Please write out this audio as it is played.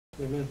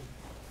Amen.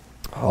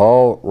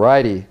 All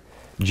righty.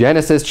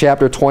 Genesis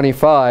chapter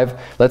 25.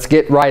 Let's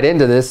get right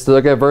into this.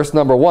 Look at verse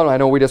number 1. I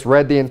know we just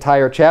read the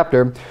entire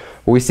chapter.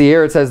 We see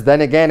here it says,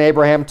 Then again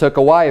Abraham took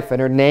a wife,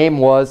 and her name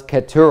was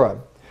Keturah.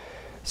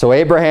 So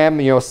Abraham,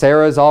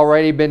 Sarah's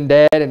already been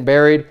dead and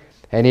buried,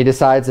 and he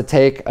decides to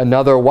take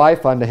another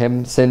wife unto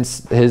him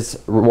since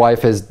his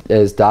wife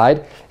has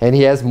died, and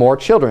he has more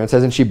children. It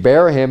says, And she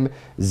bare him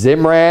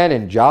Zimran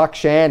and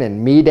Jokshan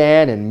and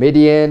Medan and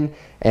Midian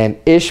and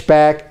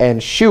Ishbak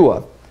and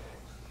Shua.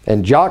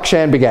 And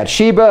Jokshan begat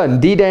Sheba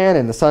and Dedan,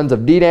 and the sons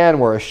of Dedan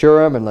were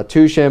Ashurim and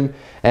Letushim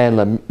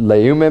and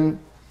Leumim.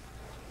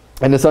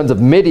 And the sons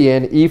of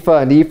Midian, Ephah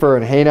and Epher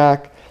and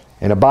Hanok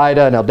and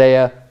Abida and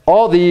Eldaah.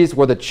 All these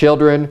were the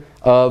children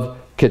of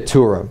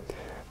Keturah.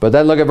 But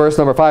then look at verse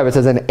number 5. It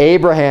says, And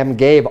Abraham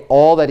gave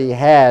all that he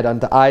had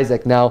unto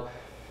Isaac. Now,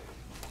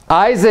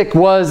 Isaac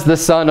was the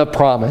son of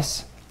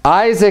promise.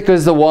 Isaac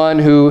is the one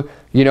who,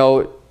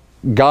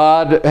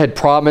 God had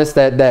promised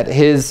that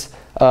his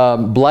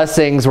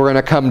blessings were going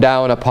to come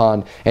down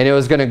upon, and it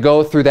was going to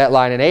go through that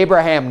line. And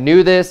Abraham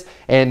knew this,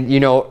 and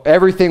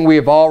everything we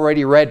have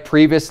already read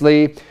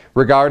previously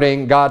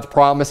regarding God's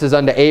promises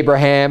unto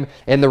Abraham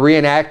and the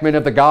reenactment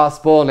of the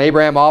gospel and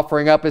Abraham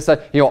offering up his son,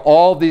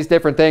 all these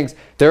different things,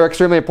 they're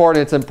extremely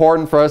important. It's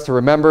important for us to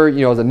remember,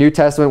 the New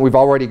Testament, we've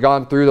already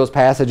gone through those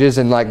passages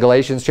in like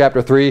Galatians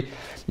chapter 3,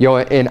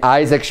 in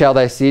Isaac shall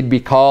thy seed be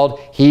called.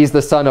 He's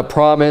the son of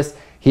promise.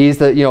 He's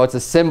the, it's a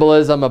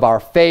symbolism of our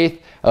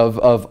faith,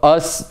 of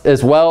us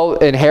as well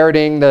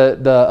inheriting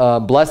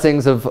the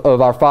blessings of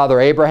our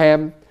father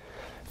Abraham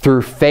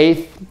through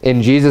faith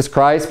in Jesus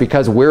Christ.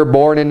 Because we're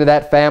born into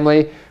that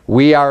family,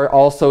 we are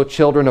also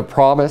children of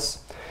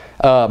promise.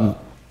 So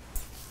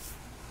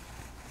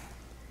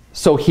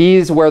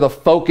he's where the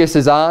focus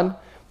is on.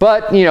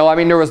 But,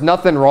 there was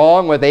nothing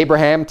wrong with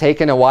Abraham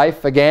taking a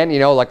wife again,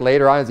 like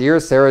later on in his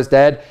years, Sarah's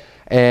dead,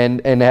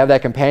 and to have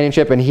that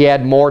companionship, and he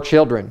had more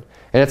children.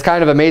 And it's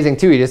kind of amazing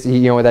too,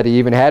 that he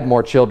even had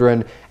more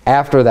children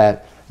after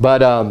that.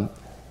 But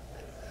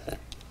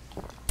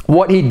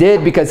what he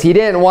did, because he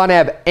didn't want to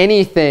have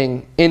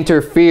anything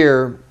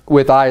interfere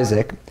with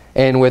Isaac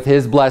and with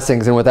his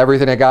blessings and with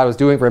everything that God was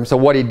doing for him. So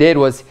what he did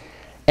was,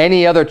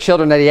 any other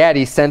children that he had,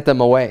 he sent them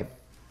away.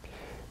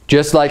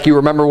 Just like you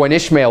remember when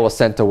Ishmael was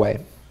sent away.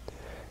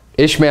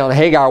 Ishmael and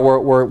Hagar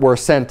were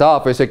sent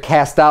off. It said,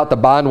 cast out the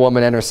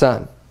bondwoman and her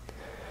son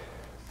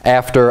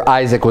after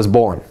Isaac was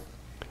born.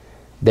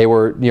 They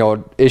were,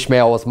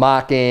 Ishmael was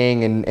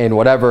mocking and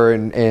whatever,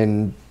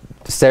 and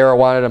Sarah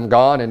wanted him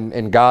gone,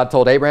 and God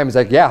told Abraham, he's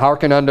like, yeah,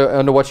 hearken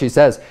unto what she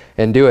says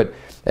and do it.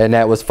 And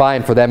that was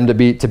fine for them to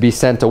be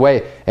sent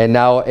away. And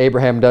now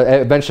Abraham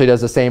eventually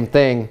does the same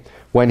thing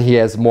when he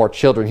has more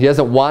children. He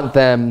doesn't want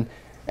them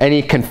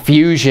any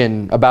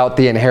confusion about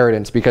the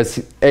inheritance,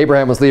 because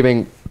Abraham was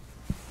leaving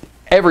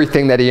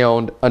everything that he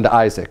owned unto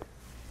Isaac.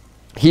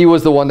 He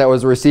was the one that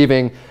was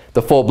receiving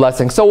the full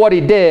blessing. So what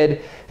he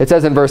did, it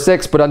says in verse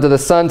 6, But unto the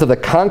sons of the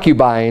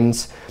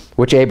concubines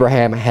which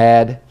Abraham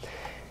had,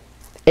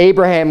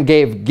 Abraham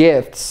gave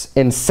gifts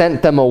and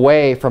sent them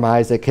away from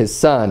Isaac his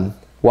son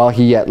while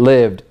he yet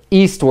lived,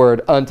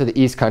 eastward unto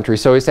the east country.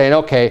 So he's saying,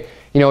 okay,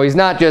 he's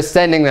not just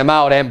sending them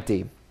out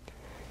empty.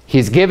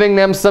 He's giving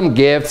them some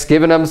gifts,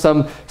 giving them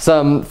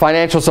some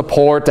financial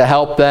support to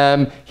help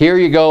them. Here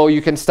you go,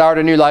 you can start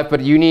a new life,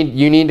 but you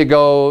need to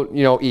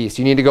go, east.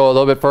 You need to go a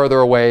little bit further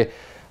away,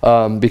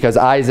 because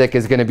Isaac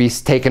is going to be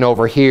taken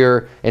over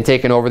here and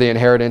taking over the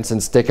inheritance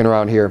and sticking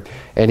around here.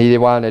 And he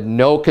wanted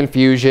no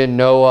confusion,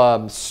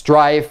 no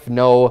strife,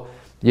 no,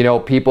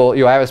 people,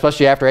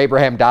 especially after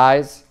Abraham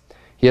dies.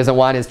 He doesn't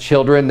want his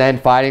children then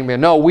fighting.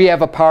 No, we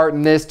have a part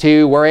in this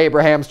too. We're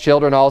Abraham's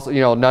children also.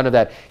 None of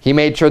that. He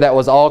made sure that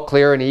was all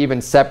clear, and he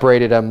even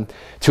separated them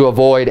to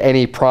avoid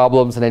any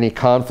problems and any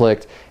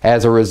conflict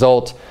as a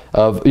result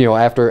of,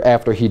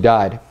 after he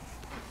died.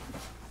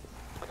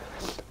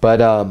 But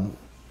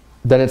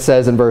then it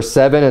says in verse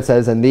 7, it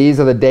says, And these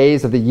are the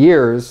days of the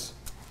years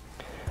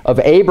of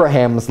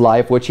Abraham's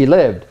life which he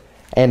lived,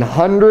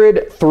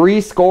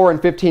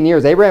 160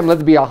 years. Abraham lived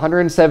to be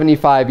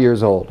 175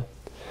 years old.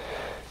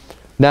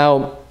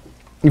 Now,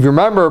 if you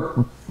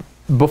remember,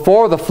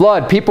 before the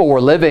flood, people were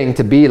living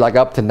to be like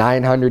up to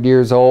 900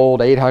 years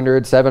old,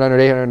 800, 700,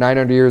 800,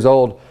 900 years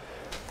old.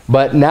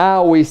 But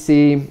now we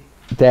see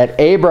that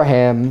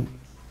Abraham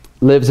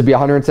lives to be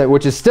 107,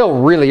 which is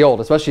still really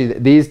old, especially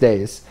these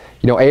days.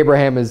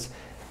 Abraham is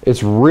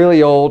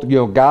really old.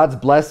 God's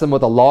blessed him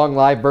with a long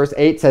life. Verse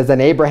 8 says, Then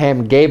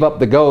Abraham gave up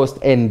the ghost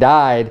and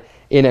died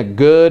in a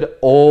good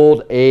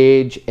old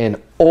age, an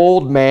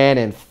old man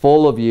and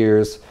full of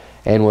years,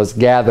 and was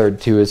gathered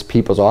to his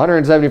people. So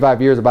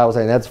 175 years, the Bible is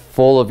saying that's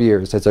full of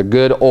years. It's a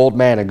good old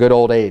man, a good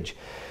old age.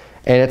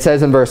 And it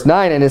says in verse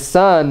 9, And his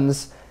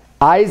sons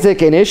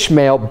Isaac and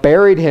Ishmael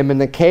buried him in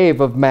the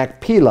cave of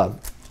Machpelah,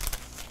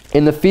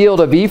 in the field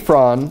of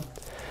Ephron,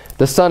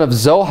 the son of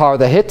Zohar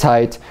the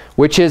Hittite,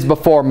 which is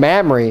before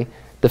Mamre,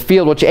 the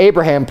field which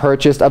Abraham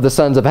purchased of the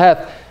sons of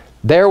Heth.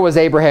 there was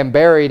Abraham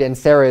buried and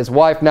Sarah his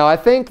wife. Now I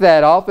think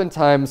that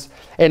oftentimes,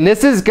 and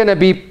this is going to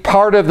be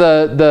part of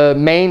the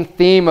main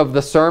theme of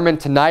the sermon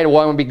tonight,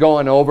 what I'm going to be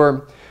going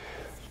over.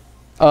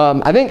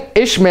 I think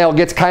Ishmael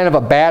gets kind of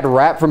a bad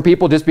rap from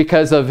people just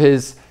because of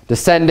his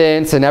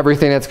descendants and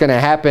everything that's going to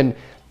happen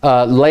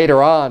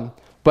later on.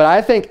 But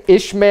I think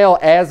Ishmael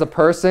as a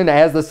person,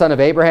 as the son of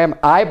Abraham,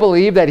 I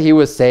believe that he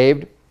was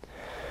saved.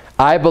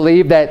 I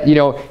believe that, you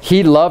know,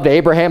 he loved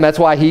Abraham. That's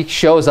why he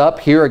shows up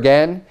here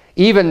again.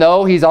 Even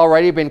though he's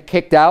already been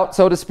kicked out,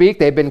 so to speak,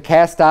 they've been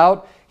cast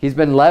out. He's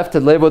been left to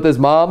live with his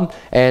mom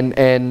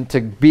and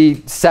to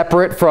be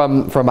separate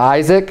from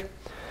Isaac.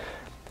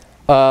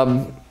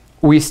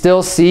 We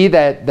still see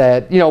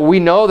that, you know, we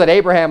know that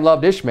Abraham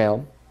loved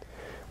Ishmael.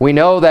 We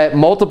know that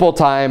multiple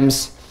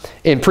times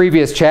in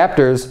previous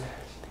chapters,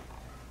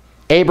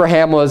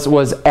 Abraham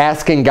was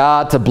asking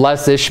God to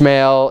bless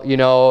Ishmael, you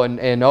know,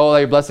 and all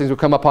their blessings would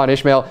come upon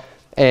Ishmael,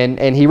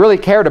 and he really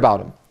cared about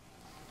him.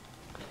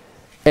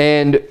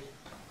 And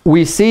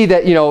we see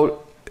that, you know,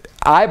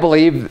 I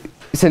believe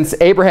since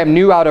Abraham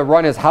knew how to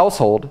run his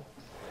household,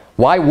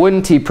 why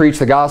wouldn't he preach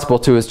the gospel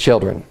to his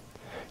children?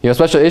 You know,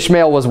 especially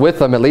Ishmael was with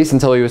them at least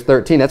until he was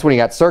 13. That's when he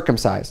got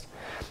circumcised.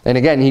 And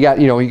again, he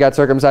got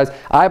circumcised.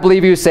 I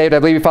believe he was saved. I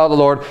believe he followed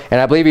the Lord. And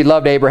I believe he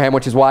loved Abraham,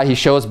 which is why he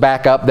shows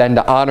back up then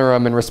to honor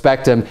him and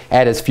respect him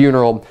at his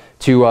funeral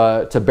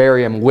to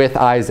bury him with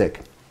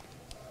Isaac.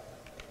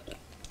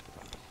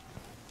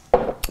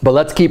 But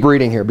let's keep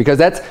reading here, because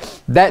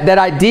that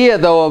idea,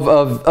 though,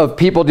 of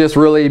people just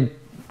really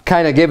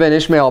kind of giving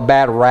Ishmael a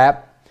bad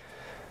rap,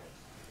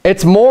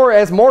 has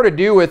more to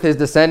do with his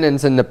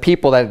descendants and the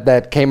people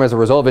that came as a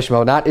result of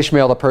Ishmael, not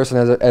Ishmael the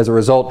person as a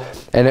result.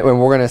 And we're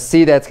going to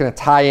see that's going to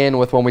tie in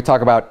with when we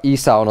talk about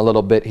Esau in a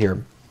little bit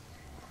here.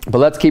 But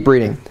let's keep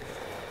reading.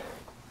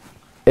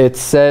 It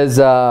says,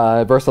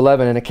 verse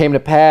 11, and it came to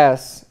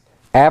pass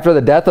after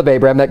the death of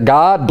Abraham that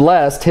God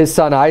blessed his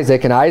son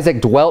Isaac, and Isaac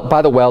dwelt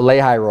by the well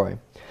Lahairoi.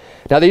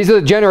 Now these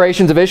are the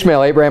generations of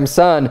Ishmael, Abraham's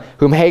son,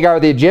 whom Hagar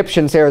the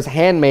Egyptian, Sarah's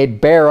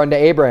handmaid, bare unto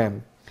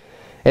Abraham.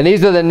 And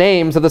these are the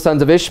names of the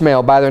sons of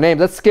Ishmael by their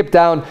names. Let's skip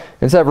down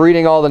instead of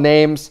reading all the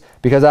names,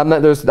 because I'm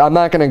not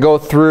going to go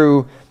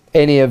through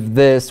any of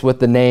this with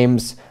the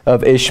names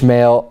of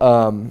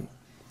Ishmael.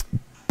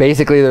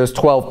 Basically, there's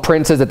 12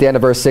 princes at the end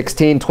of verse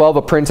 16.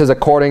 12 princes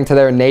according to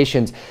their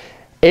nations.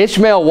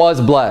 Ishmael was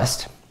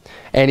blessed,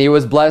 and he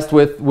was blessed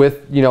with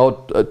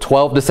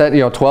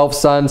 12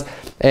 sons,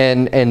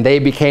 and they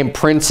became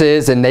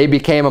princes, and they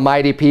became a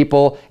mighty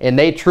people, and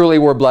they truly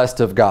were blessed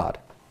of God.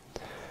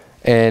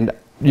 And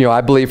you know,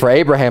 I believe for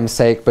Abraham's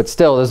sake, but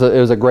still it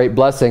was a great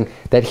blessing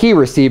that he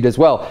received as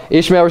well.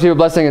 Ishmael received a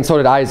blessing, and so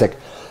did Isaac.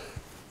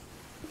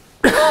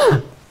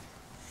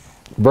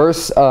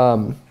 Verse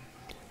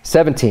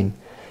 17.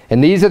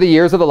 And these are the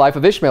years of the life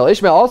of Ishmael.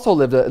 Ishmael also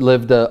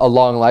lived a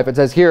long life. It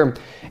says here,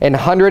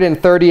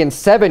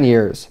 137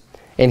 years.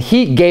 And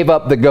he gave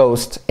up the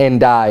ghost and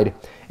died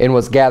and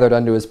was gathered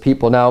unto his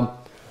people. Now,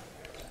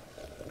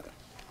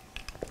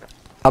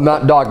 I'm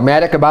not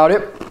dogmatic about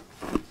it,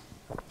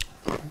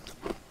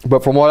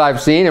 but from what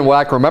I've seen and what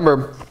I can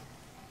remember,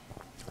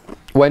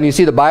 when you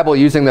see the Bible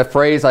using the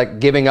phrase like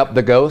giving up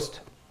the ghost,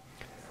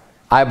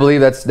 I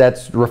believe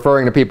that's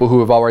referring to people who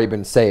have already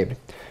been saved.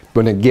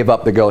 Going to give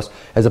up the ghost,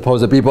 as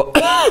opposed to people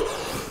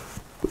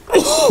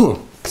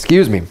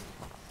excuse me,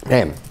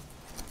 man,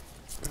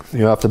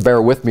 you have to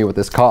bear with me with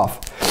this cough,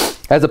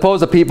 as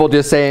opposed to people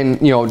just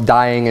saying, you know,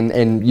 dying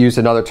and use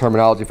another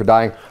terminology for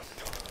dying.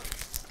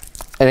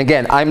 And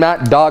again, I'm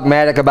not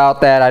dogmatic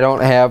about that. I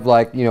don't have,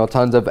 like, you know,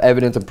 tons of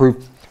evidence and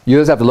proof. You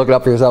just have to look it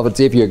up for yourself and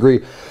see if you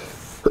agree.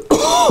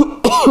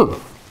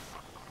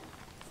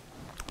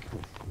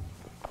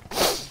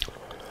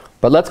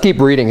 But let's keep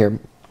reading here.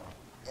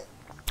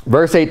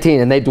 Verse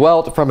 18, and they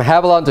dwelt from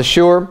Havilah to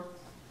Shur,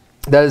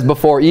 that is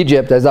before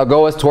Egypt, as thou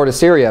goest toward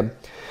Assyria.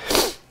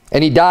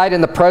 And he died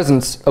in the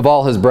presence of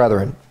all his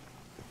brethren.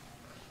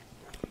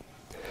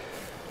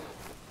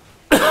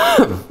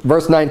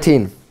 Verse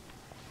 19.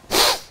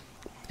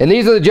 And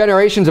these are the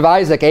generations of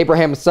Isaac,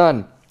 Abraham's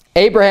son.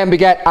 Abraham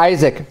begat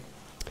Isaac.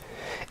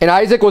 And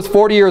Isaac was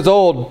 40 years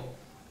old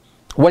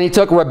when he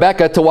took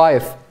Rebekah to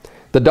wife,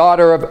 the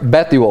daughter of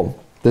Bethuel,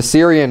 the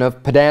Syrian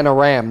of Padan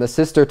Aram, the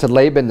sister to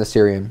Laban the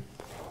Syrian.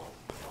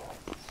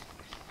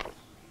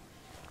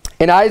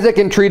 And Isaac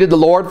entreated the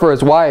Lord for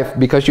his wife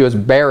because she was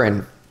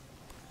barren.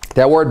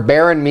 That word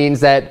barren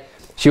means that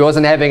she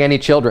wasn't having any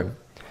children.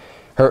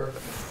 Her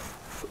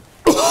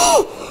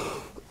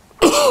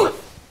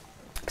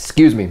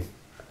excuse me.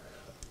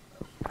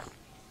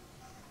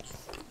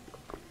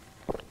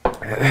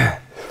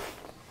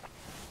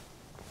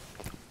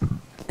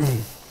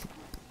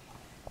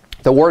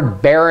 The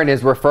word barren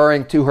is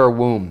referring to her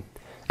womb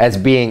as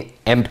being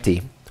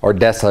empty or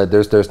desolate.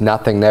 There's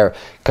nothing there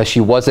because she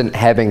wasn't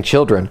having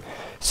children.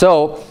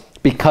 So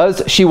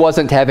because she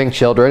wasn't having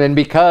children, and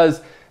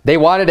because they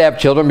wanted to have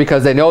children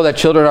because they know that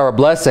children are a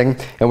blessing,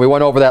 and we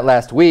went over that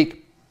last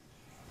week,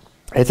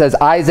 it says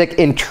Isaac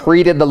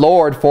entreated the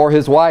Lord for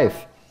his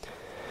wife.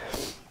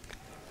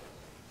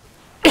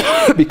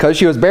 because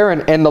she was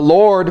barren, and the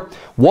Lord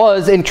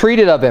was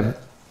entreated of him.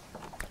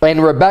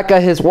 And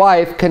Rebekah, his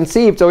wife,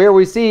 conceived. So here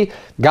we see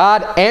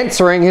God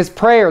answering his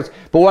prayers.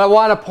 But what I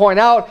want to point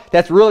out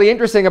that's really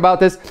interesting about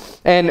this,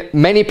 and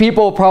many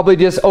people probably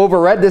just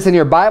overread this in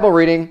your Bible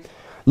reading,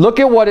 look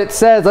at what it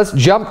says. Let's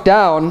jump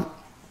down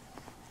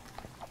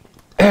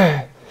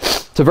to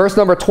verse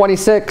number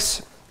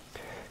 26.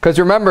 Because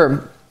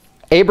remember,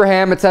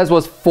 Abraham, it says,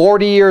 was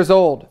 40 years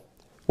old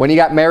when he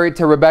got married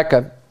to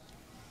Rebekah.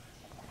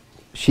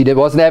 She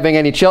wasn't having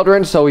any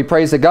children, so he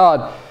prays to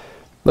God.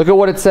 Look at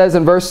what it says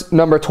in verse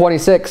number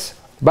 26.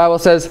 The Bible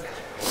says,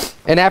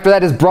 and after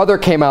that his brother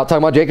came out,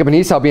 talking about Jacob and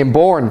Esau being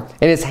born,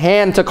 and his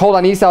hand took hold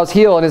on Esau's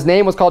heel, and his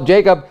name was called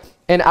Jacob.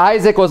 And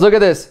Isaac was, look at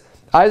this,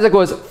 Isaac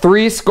was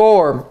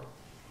 80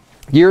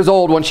 years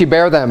old when she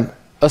bare them.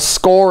 A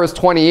score is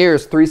 20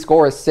 years, 80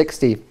 is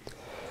 60.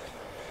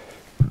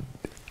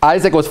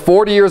 Isaac was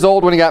 40 years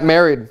old when he got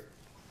married.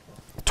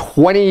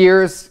 20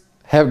 years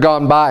have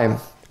gone by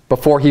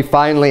before he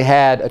finally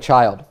had a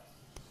child.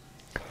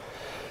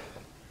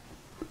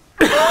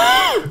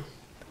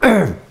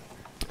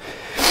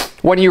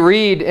 When you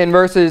read in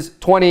verses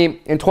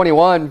 20 and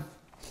 21,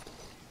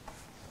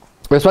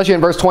 especially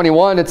in verse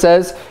 21, it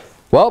says,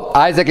 well,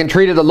 Isaac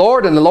entreated the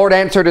Lord, and the Lord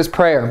answered his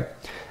prayer.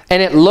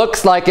 And it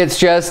looks like it's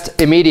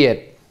just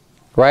immediate,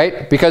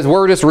 right? Because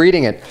we're just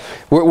reading it.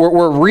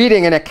 We're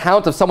reading an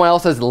account of someone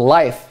else's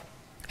life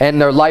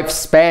and their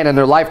lifespan and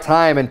their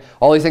lifetime and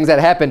all these things that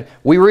happen.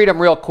 We read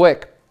them real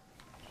quick.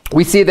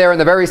 We see there in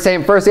the very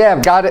same verse, yeah,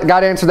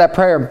 God answered that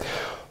prayer.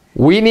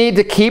 We need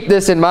to keep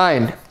this in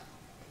mind,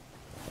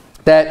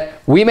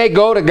 that we may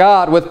go to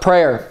God with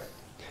prayer,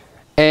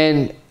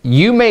 and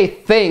you may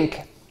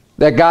think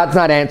that God's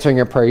not answering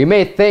your prayer. You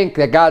may think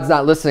that God's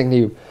not listening to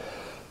you.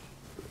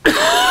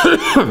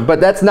 But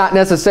that's not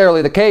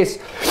necessarily the case.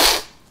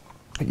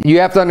 You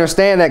have to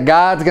understand that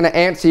God's going to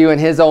answer you in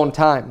his own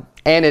time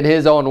and in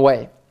his own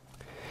way.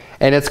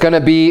 And it's going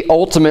to be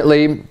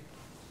ultimately,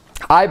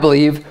 I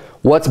believe,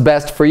 what's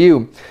best for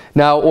you.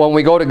 Now, when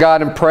we go to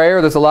God in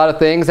prayer, there's a lot of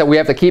things that we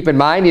have to keep in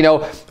mind. You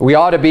know, we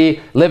ought to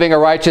be living a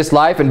righteous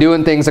life and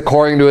doing things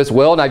according to his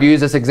will. And I've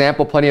used this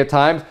example plenty of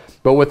times.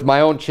 But with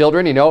my own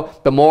children, you know,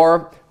 the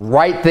more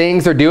right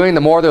things they're doing,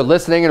 the more they're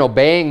listening and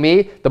obeying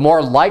me, the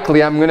more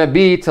likely I'm going to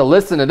be to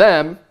listen to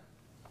them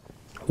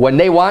when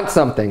they want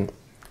something.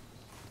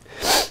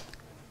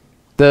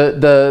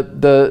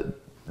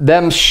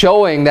 Them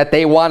showing that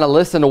they want to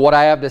listen to what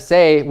I have to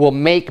say will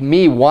make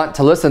me want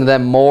to listen to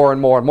them more and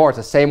more and more. It's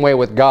the same way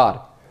with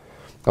God.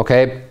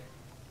 Okay?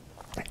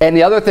 And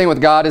the other thing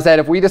with God is that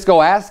if we just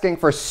go asking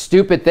for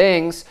stupid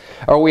things,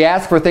 or we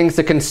ask for things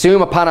to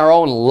consume upon our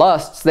own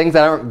lusts, things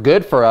that aren't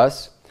good for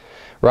us,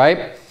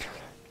 right?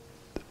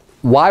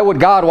 Why would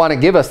God want to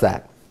give us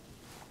that?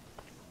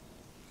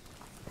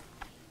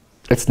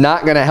 It's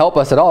not going to help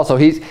us at all. So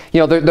he's, you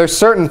know, there's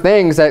certain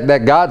things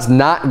that God's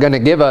not going to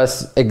give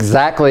us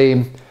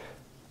exactly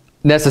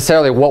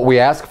necessarily what we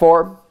ask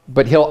for,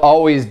 but he'll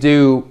always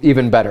do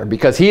even better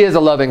because he is a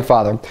loving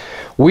Father.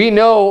 We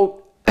know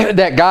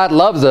that God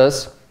loves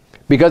us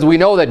because we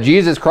know that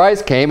Jesus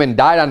Christ came and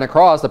died on the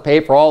cross to pay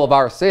for all of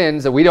our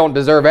sins, and we don't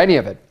deserve any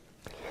of it.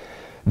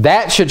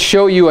 That should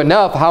show you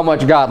enough how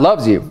much God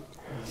loves you.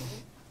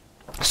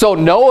 So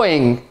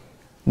knowing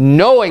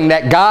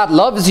that God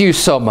loves you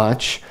so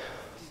much,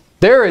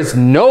 there is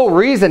no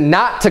reason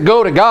not to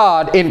go to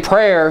God in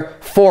prayer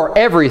for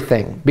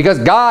everything, because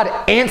God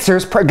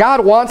answers prayer.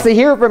 God wants to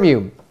hear from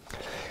you.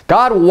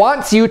 God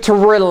wants you to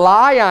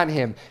rely on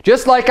him.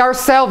 Just like our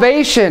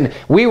salvation,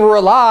 we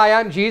rely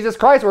on Jesus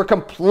Christ. We're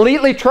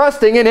completely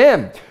trusting in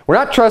him. We're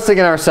not trusting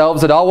in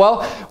ourselves at all.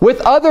 Well, with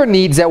other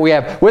needs that we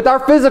have, with our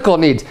physical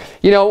needs,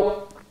 you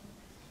know,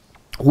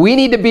 we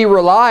need to be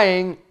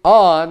relying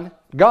on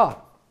God.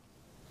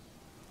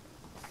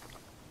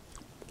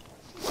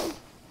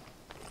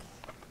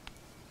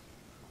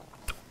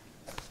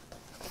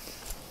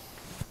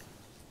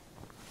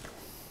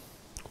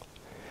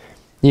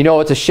 You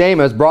know, it's a shame.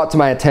 It was brought to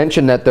my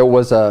attention that there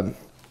was a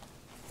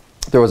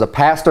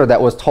pastor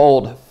that was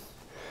told,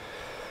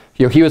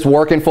 you know, he was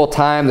working full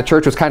time. The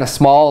church was kind of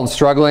small and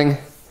struggling,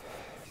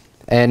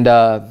 and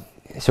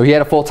so he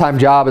had a full-time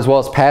job as well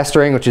as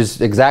pastoring, which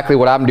is exactly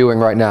what I'm doing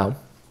right now,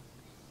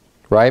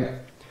 right?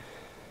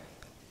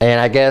 And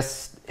I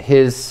guess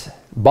his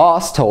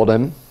boss told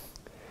him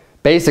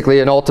basically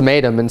an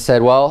ultimatum and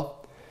said,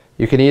 well,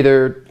 you can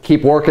either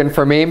keep working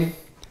for me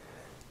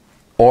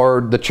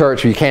or the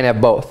church. You can't have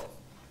both.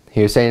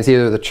 He was saying it's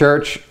either the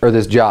church or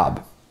this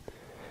job.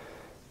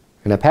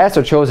 And the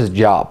pastor chose his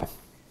job.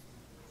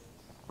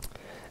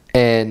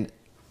 And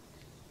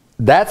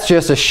that's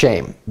just a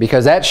shame,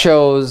 because that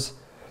shows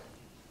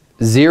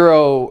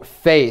zero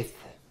faith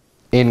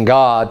in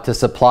God to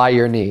supply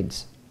your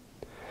needs.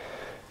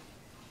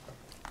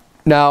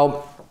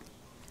 Now,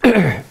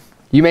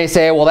 you may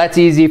say, well, that's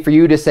easy for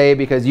you to say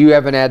because you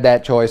haven't had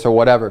that choice or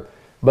whatever.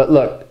 But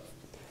look,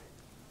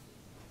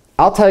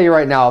 I'll tell you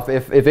right now,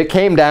 if it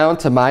came down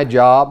to my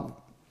job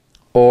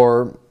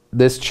or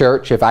this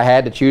church, if I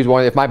had to choose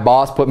one, if my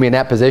boss put me in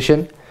that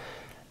position,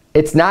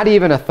 it's not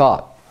even a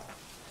thought.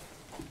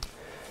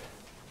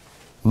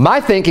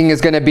 My thinking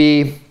is going to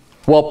be,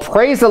 well,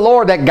 praise the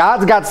Lord that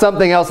God's got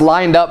something else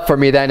lined up for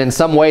me then in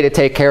some way to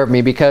take care of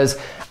me, because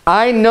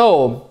I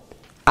know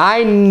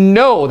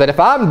that if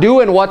I'm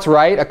doing what's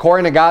right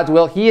according to God's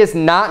will, He is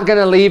not going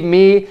to leave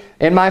me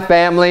and my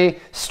family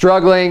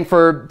struggling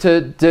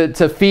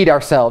to feed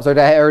ourselves or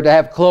to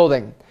have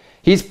clothing.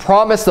 He's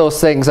promised those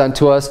things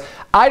unto us.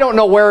 I don't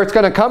know where it's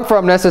going to come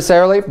from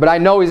necessarily, but I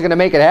know He's going to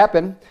make it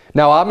happen.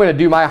 Now, I'm going to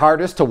do my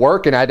hardest to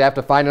work, and I'd have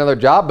to find another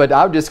job, but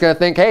I'm just going to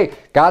think, hey,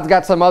 God's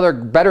got some other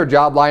better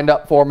job lined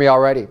up for me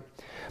already.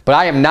 But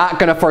I am not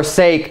going to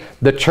forsake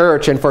the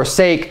church and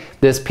forsake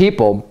this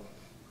people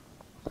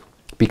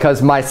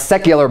because my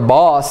secular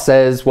boss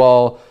says,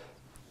 well,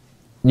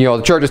 you know,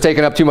 the church is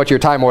taking up too much of your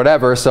time or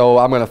whatever, so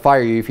I'm going to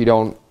fire you if you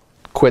don't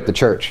quit the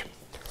church.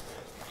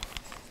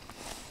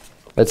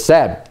 It's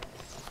sad.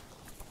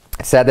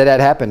 It's sad that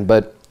happened,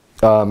 but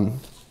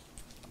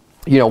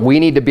you know, we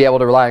need to be able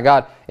to rely on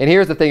God. And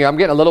here's the thing, I'm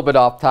getting a little bit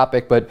off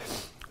topic, but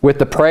with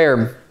the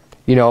prayer,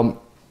 you know,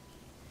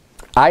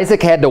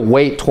 Isaac had to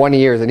wait 20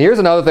 years. And here's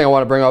another thing I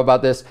want to bring up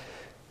about this.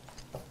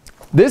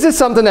 This is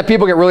something that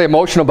people get really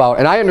emotional about,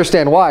 and I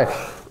understand why.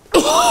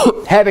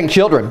 Having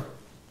children.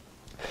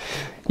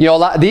 You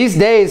know, these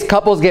days,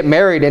 couples get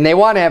married, and they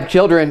want to have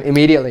children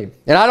immediately.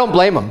 And I don't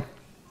blame them.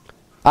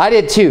 I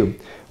did too.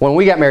 When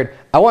we got married,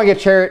 I want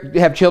to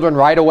have children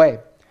right away.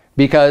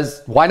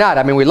 Because why not?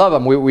 I mean, we love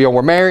them.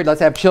 We're married. Let's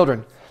have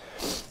children.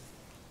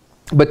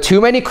 But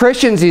too many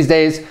Christians these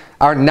days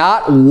are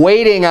not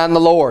waiting on the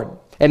Lord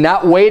and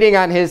not waiting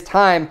on His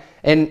time.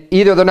 And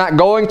either they're not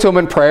going to Him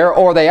in prayer,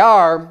 or they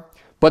are,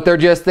 but they're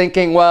just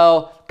thinking,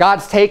 well,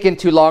 God's taking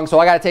too long, so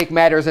I got to take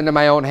matters into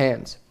my own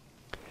hands.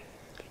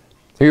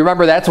 You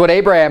remember that's what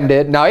Abraham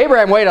did. Now,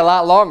 Abraham waited a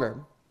lot longer.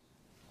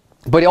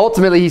 But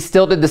ultimately, he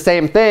still did the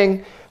same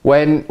thing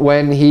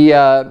when he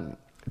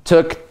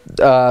took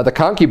the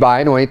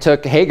concubine, when he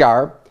took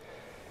Hagar,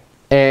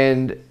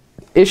 and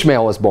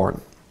Ishmael was born.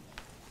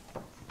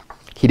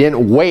 He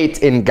didn't wait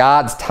in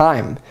God's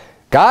time.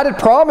 God had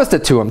promised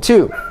it to him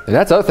too. And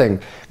that's the other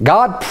thing.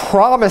 God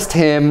promised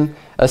him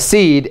a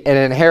seed and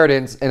an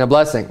inheritance and a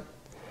blessing.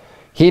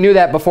 He knew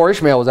that before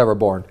Ishmael was ever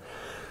born.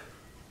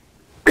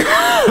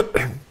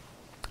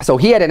 So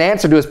he had an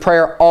answer to his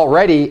prayer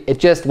already. It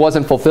just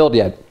wasn't fulfilled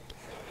yet.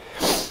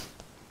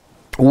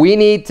 We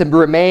need to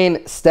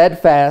remain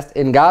steadfast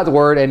in God's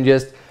word and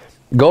just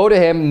go to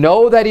Him,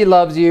 know that He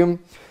loves you,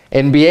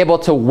 and be able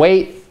to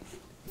wait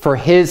for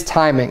His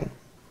timing.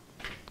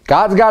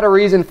 God's got a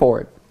reason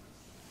for it.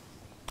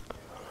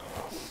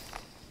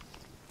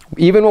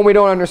 Even when we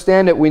don't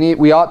understand it,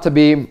 we ought to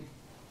be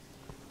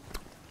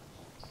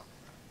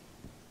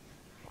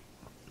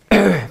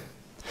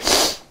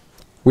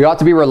we ought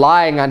to be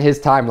relying on His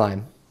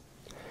timeline.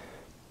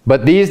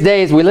 But these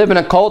days, we live in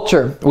a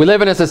culture, we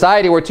live in a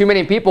society where too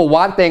many people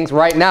want things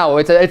right now.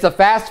 It's a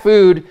fast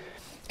food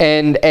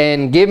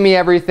and give me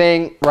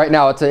everything right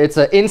now. It's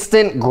an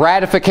instant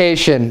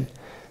gratification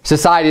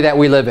society that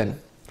we live in.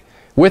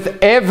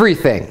 With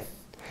everything.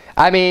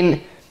 I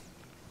mean,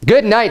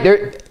 good night.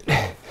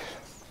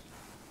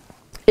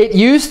 It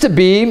used to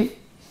be,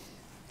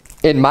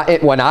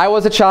 when I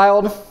was a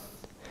child,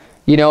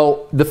 you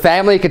know, the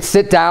family could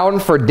sit down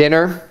for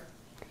dinner.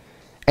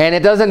 And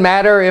it doesn't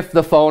matter if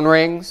the phone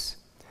rings.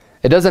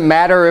 It doesn't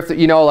matter if,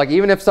 you know, like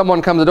even if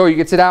someone comes to the door, you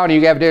can sit down and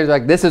you have dinner.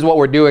 Like, this is what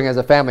we're doing as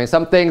a family.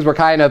 Some things were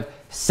kind of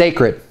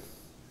sacred,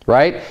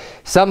 right?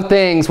 Some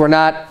things were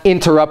not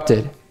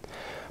interrupted.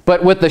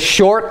 But with the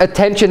short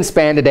attention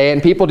span today,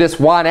 and people just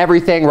want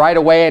everything right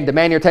away and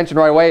demand your attention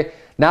right away,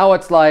 now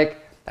it's like,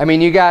 I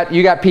mean, you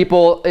got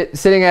people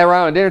sitting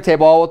around a dinner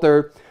table all with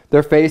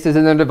their faces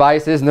and their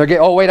devices, and they're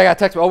getting, oh wait, I got to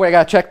text, oh wait, I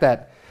got to check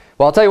that.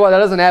 Well, I'll tell you what, that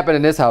doesn't happen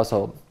in this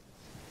household.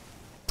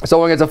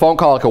 Someone gets a phone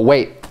call, it could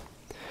wait.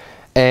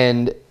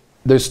 And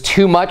there's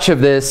too much of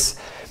this,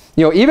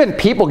 you know, even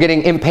people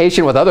getting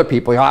impatient with other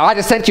people. You know, I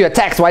just sent you a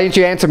text, why didn't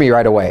you answer me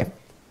right away?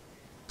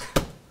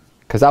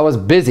 Because I was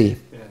busy,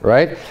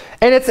 right?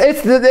 And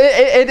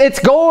it's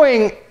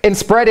going and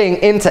spreading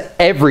into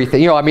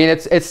everything. You know, I mean,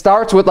 it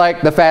starts with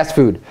like the fast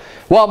food.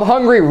 Well, I'm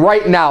hungry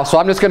right now, so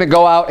I'm just going to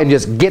go out and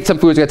just get some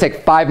food. It's going to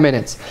take 5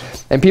 minutes.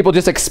 And people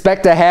just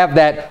expect to have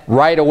that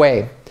right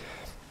away.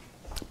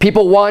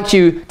 People want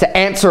you to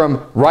answer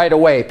them right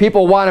away.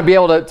 People want to be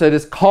able to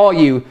just call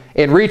you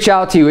and reach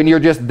out to you, and you're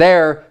just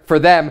there for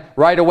them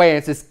right away. And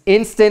it's this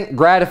instant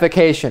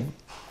gratification.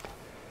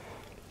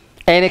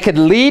 And it could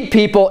lead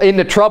people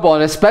into trouble,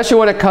 and especially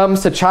when it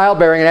comes to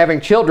childbearing and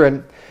having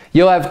children.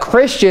 You'll have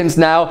Christians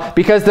now,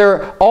 because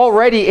they're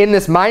already in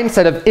this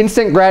mindset of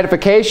instant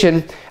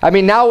gratification. I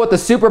mean, now with the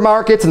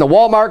supermarkets and the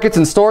Walmarts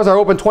and stores are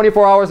open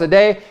 24 hours a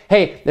day.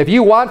 Hey, if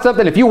you want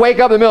something, if you wake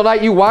up in the middle of the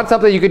night, you want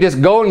something, you could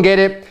just go and get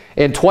it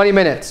in 20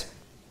 minutes.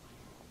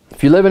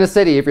 If you live in a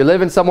city, if you're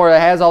living somewhere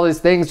that has all these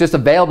things just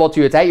available to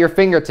you, it's at your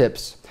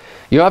fingertips.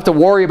 You don't have to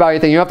worry about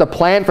anything. You don't have to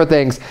plan for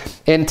things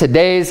in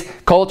today's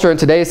culture, in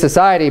today's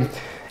society.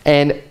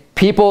 And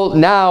people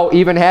now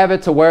even have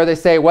it to where they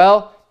say,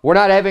 well, we're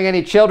not having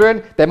any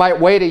children. They might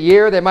wait a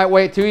year, they might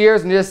wait 2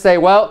 years and just say,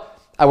 well,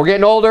 we're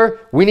getting older,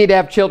 we need to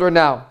have children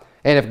now.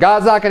 And if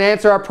God's not going to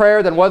answer our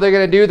prayer, then what are they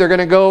going to do? They're going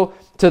to go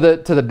to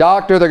the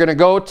doctor, they're going to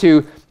go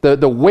to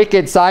the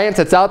wicked science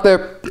that's out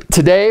there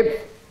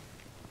today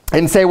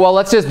and say, well,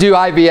 let's just do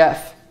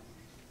IVF.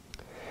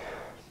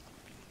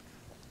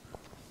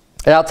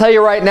 And I'll tell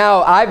you right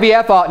now,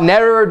 IVF ought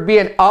never be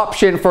an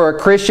option for a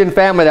Christian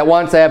family that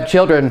wants to have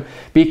children,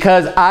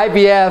 because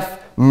IVF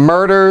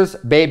murders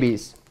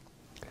babies.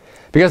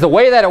 Because the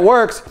way that it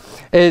works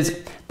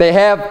is they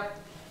have,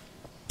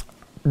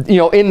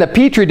 in the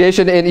petri dish,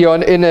 and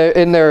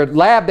in their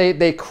lab,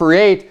 they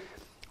create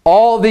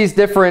all these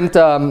different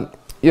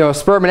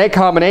sperm and egg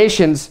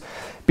combinations,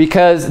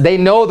 because they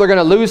know they're going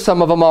to lose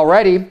some of them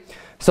already.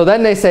 So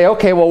then they say,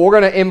 okay, well, we're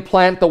going to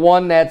implant the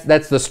one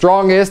that's the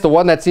strongest, the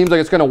one that seems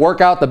like it's going to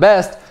work out the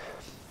best.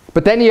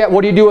 But then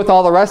what do you do with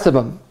all the rest of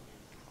them?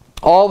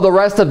 All the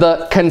rest of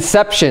the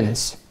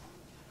conceptions,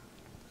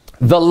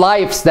 the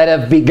lives that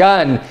have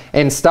begun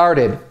and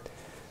started.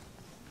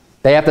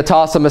 They have to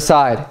toss them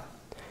aside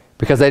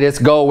because they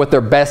just go with their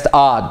best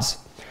odds.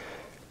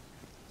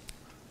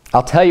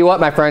 I'll tell you what,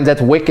 my friends,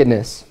 that's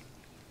wickedness.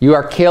 You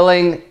are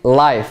killing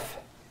life.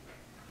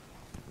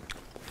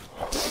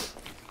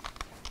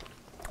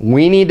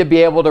 We need to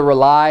be able to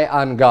rely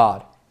on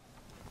God.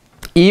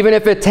 Even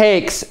if it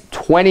takes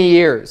 20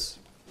 years.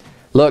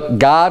 Look,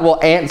 God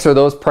will answer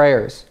those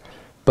prayers.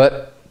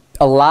 But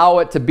allow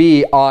it to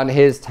be on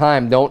His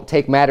time. Don't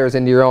take matters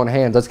into your own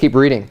hands. Let's keep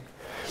reading.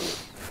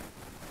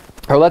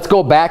 Or let's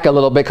go back a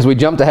little bit, because we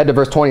jumped ahead to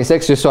verse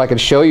 26 just so I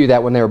could show you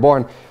that when they were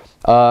born.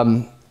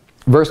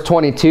 Verse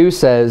 22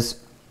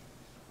 says,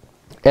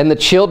 and the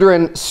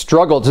children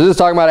struggled. So this is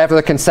talking about after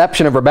the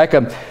conception of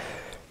Rebekah.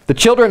 The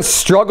children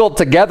struggled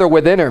together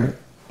within her.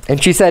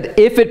 And she said,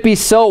 if it be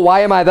so,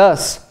 why am I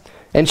thus?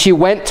 And she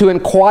went to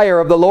inquire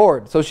of the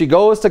Lord. So she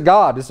goes to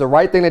God. It's the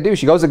right thing to do.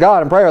 She goes to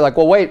God in prayer, like,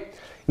 well, wait,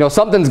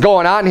 something's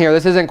going on here.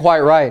 This isn't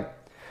quite right.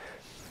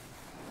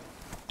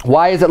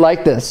 Why is it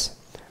like this?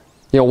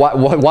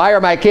 Why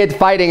are my kids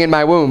fighting in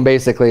my womb,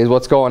 basically, is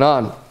what's going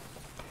on.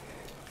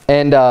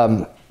 And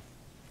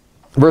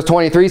verse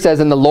 23 says,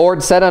 and the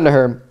Lord said unto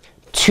her,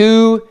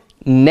 2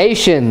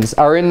 nations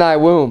are in thy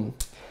womb,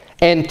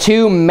 and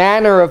 2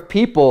 manner of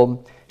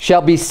people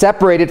shall be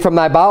separated from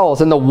thy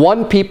bowels, and the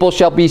one people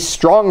shall be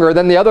stronger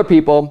than the other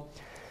people,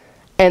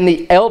 and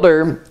the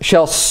elder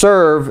shall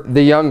serve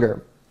the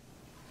younger.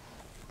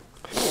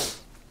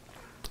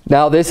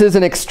 Now, this is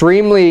an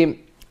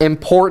extremely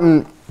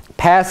important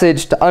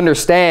passage to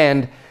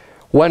understand,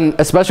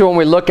 especially when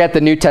we look at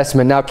the New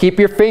Testament. Now, keep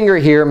your finger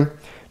here.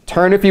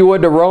 Turn, if you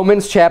would, to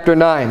Romans chapter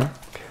 9.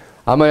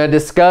 I'm going to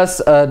discuss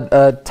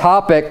a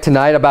topic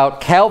tonight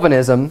about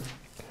Calvinism,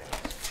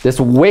 this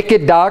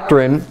wicked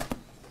doctrine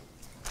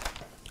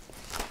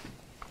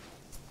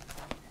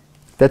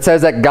that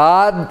says that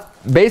God,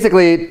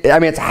 basically,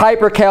 it's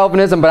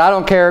hyper-Calvinism, but I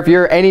don't care if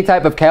you're any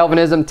type of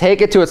Calvinism.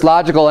 Take it to its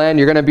logical end.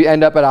 You're going to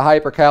end up at a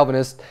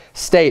hyper-Calvinist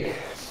state.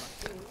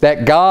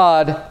 That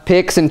God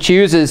picks and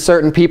chooses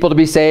certain people to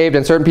be saved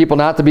and certain people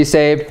not to be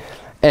saved.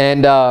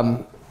 And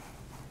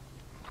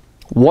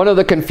one of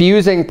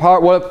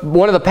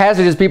the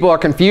passages people are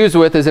confused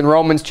with is in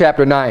Romans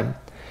chapter 9.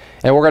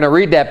 And we're going to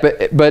read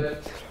that,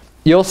 but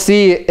you'll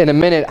see in a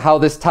minute how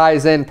this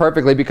ties in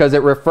perfectly, because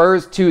it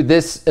refers to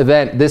this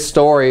event, this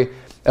story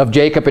of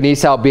Jacob and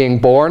Esau being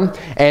born,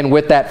 and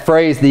with that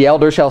phrase, the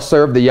elder shall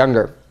serve the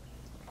younger.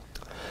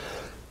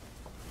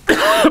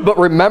 But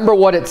remember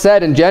what it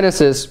said in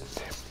Genesis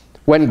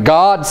when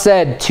God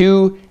said,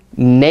 2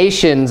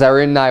 nations are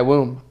in thy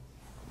womb.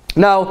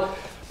 Now,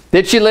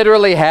 did she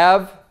literally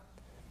have,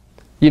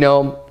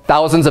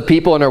 thousands of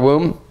people in her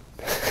womb?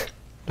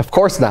 Of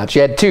course not. She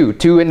had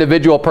two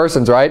individual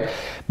persons, right?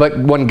 But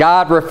when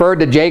God referred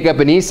to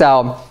Jacob and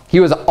Esau, He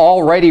was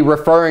already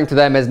referring to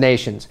them as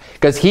nations,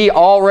 because He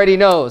already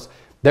knows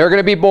they're going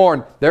to be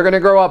born, they're going to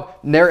grow up,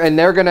 and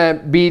they're going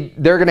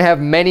to have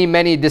many,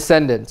 many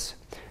descendants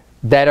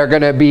that are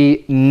going to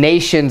be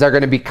nations, are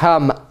going to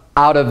become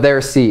out of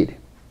their seed.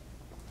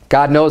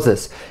 God knows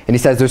this, and He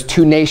says there's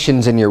 2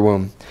 nations in your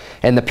womb.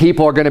 And the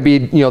people are going to be,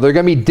 they're going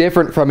to be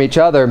different from each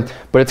other,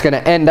 but it's going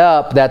to end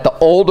up that the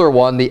older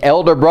one, the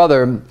elder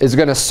brother, is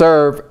going to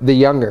serve the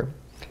younger.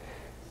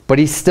 But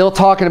He's still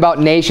talking about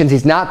nations.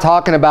 He's not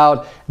talking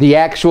about the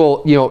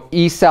actual,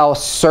 Esau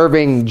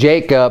serving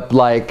Jacob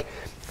like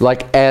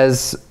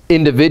as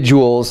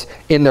individuals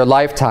in their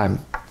lifetime.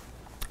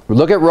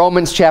 Look at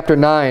Romans chapter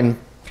 9,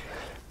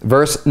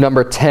 verse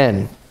number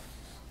 10.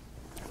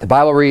 The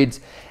Bible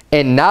reads,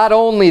 and not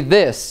only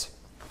this,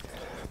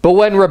 but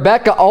when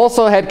Rebekah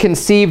also had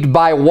conceived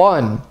by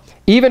one,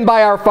 even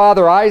by our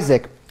father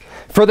Isaac,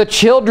 for the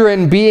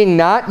children being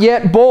not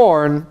yet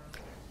born,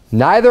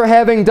 neither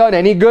having done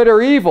any good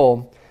or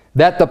evil,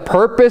 that the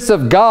purpose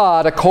of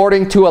God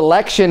according to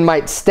election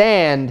might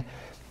stand,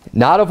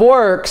 not of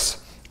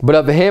works, but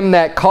of him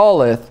that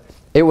calleth,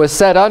 it was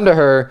said unto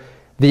her,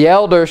 the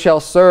elder shall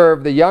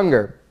serve the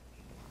younger.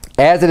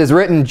 As it is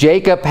written,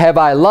 Jacob have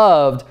I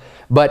loved,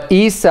 but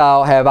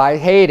Esau have I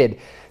hated.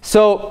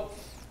 So,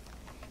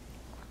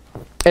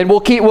 and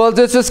we'll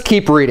just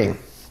keep reading,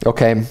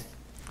 okay?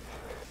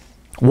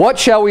 What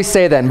shall we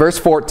say then? Verse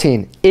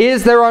 14.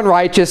 Is there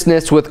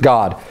unrighteousness with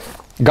God?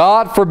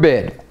 God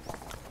forbid.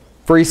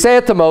 For he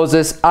saith to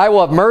Moses, I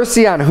will have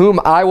mercy on whom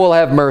I will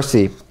have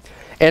mercy,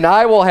 and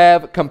I will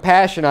have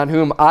compassion on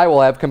whom I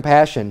will have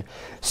compassion.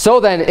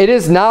 So then it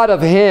is not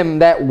of him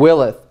that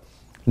willeth,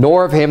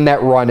 nor of him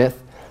that runneth,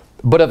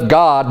 but of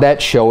God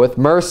that showeth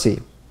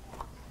mercy.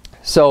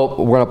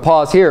 So we're going to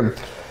pause here.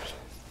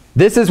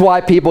 This is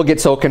why people get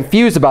so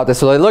confused about this.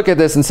 So they look at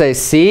this and say,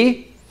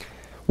 see,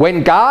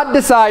 when God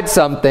decides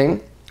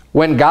something,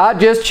 when God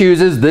just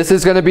chooses this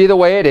is going to be the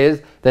way it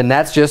is, then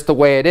that's just the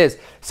way it is.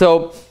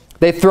 So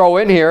they throw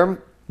in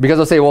here, because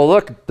they'll say, well,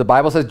 look, the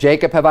Bible says,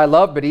 Jacob have I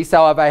loved, but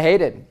Esau have I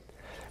hated.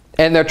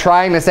 And they're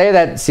trying to say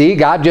that, see,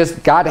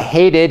 God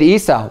hated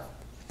Esau.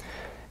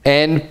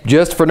 And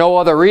just for no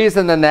other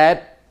reason than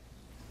that,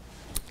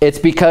 it's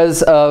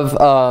because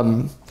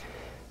of,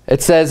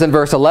 it says in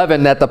verse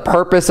 11 that the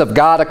purpose of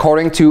God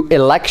according to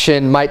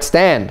election might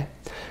stand.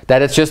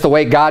 That it's just the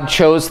way God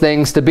chose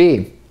things to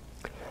be.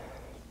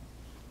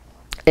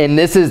 And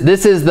this is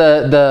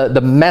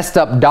the messed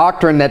up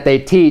doctrine that they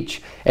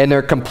teach, and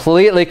they're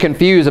completely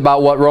confused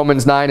about what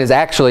Romans 9 is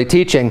actually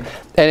teaching.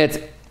 And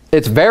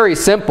it's very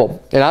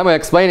simple, and I'm going to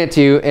explain it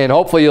to you, and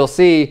hopefully you'll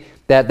see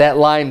that that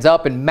lines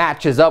up and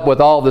matches up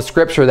with all the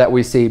scripture that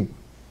we see.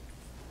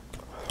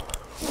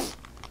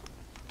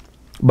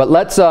 But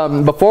let's,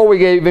 before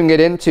we even get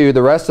into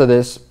the rest of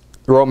this,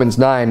 Romans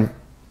 9,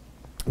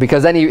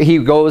 because then he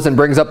goes and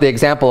brings up the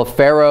example of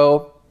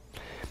Pharaoh,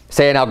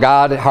 saying how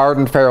God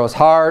hardened Pharaoh's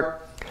heart,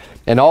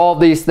 and all of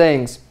these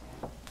things.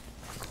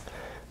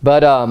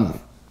 But I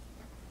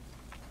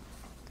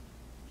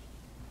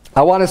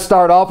want to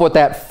start off with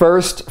that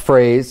first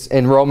phrase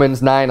in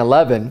Romans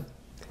 9:11.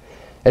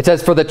 It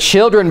says, for the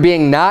children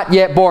being not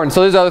yet born.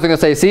 So there's other thing to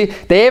say. See,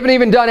 they haven't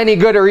even done any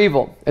good or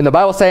evil. And the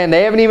Bible's saying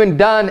they haven't even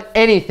done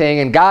anything,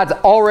 and God's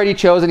already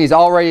chosen. He's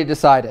already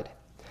decided.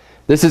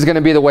 This is going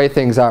to be the way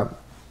things are.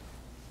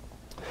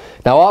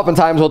 Now,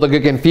 oftentimes what they'll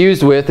get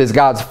confused with is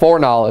God's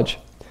foreknowledge,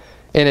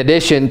 in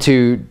addition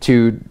to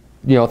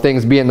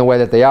things being the way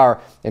that they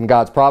are, and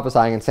God's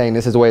prophesying and saying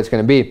this is the way it's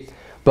going to be.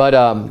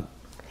 But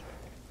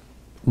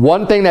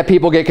one thing that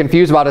people get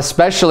confused about,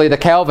 especially the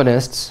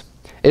Calvinists,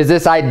 is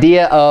this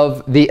idea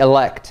of the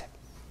elect.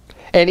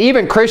 And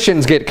even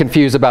Christians get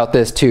confused about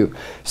this too.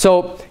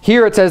 So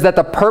here it says that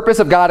the purpose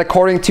of God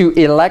according to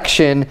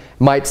election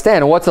might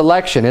stand. And what's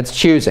election? It's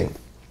choosing,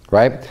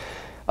 right?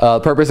 The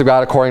purpose of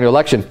God according to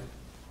election.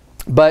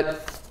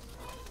 But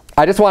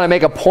I just want to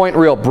make a point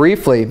real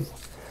briefly,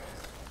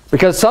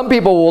 because some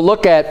people will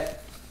look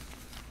at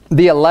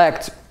the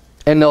elect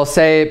and they'll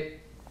say,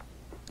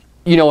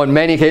 in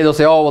many cases they'll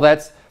say, oh, well,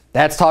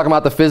 that's talking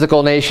about the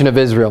physical nation of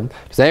Israel.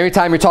 So every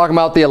time you're talking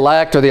about the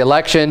elect or the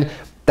election,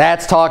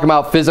 that's talking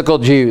about physical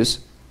Jews.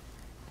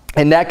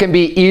 And that can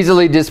be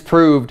easily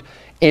disproved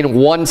in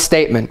one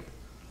statement.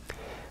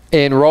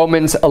 In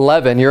Romans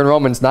 11, you're in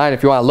Romans 9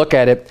 if you want to look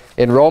at it.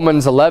 In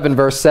Romans 11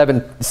 verse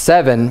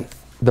 7,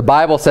 the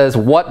Bible says,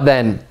 what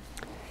then?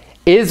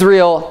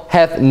 Israel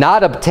hath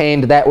not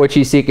obtained that which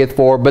he seeketh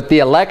for, but the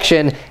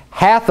election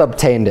hath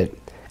obtained it,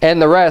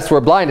 and the rest were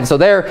blinded. So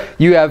there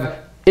you have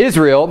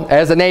Israel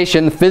as a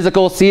nation,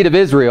 physical seed of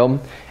Israel,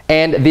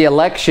 and the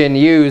election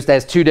used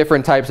as two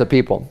different types of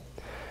people.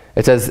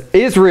 It says,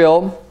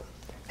 Israel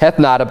hath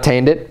not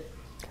obtained it,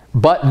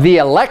 but the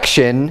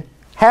election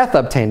hath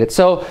obtained it.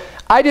 So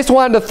I just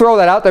wanted to throw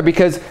that out there,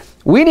 because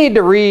we need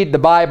to read the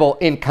Bible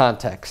in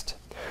context.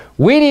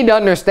 We need to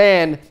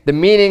understand the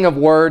meaning of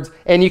words,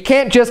 and you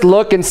can't just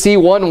look and see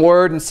one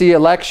word and see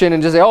election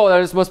and just say, oh,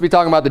 this must be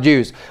talking about the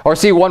Jews. Or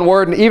see one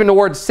word, and even the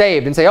word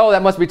saved, and say, oh,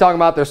 that must be talking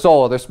about their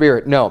soul or their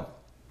spirit. No,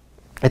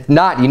 it's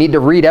not. You need to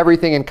read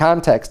everything in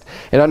context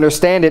and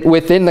understand it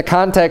within the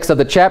context of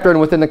the chapter and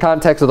within the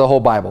context of the whole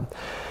Bible.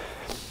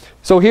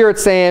 So here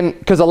it's saying,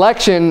 because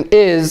election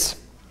is,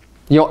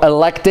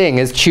 electing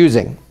is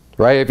choosing,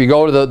 right? If you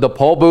go to the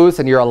poll booth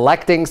and you're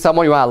electing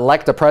someone, you want to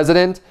elect a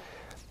president,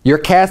 you're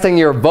casting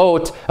your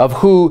vote of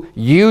who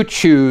you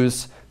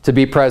choose to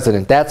be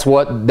president. That's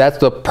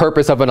the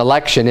purpose of an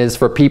election, is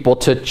for people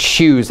to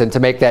choose and to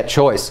make that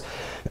choice.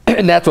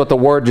 And that's what the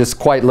word just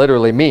quite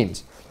literally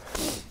means.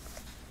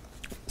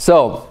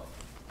 So,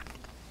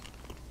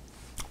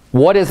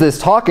 what is this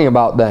talking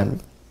about then?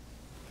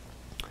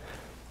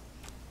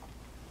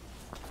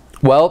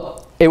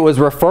 Well, it was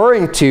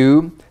referring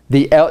to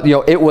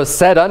it was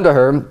said unto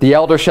her, the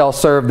elder shall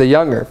serve the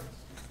younger.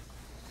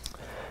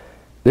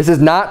 This is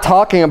not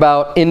talking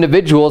about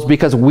individuals,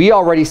 because we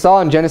already saw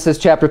in Genesis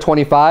chapter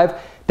 25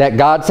 that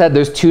God said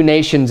there's two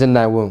nations in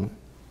thy womb.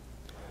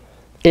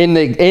 In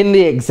the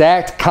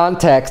exact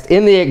context,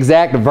 in the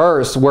exact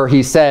verse where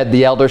he said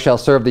the elder shall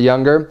serve the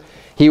younger,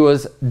 he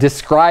was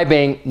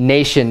describing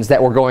nations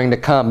that were going to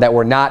come, that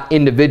were not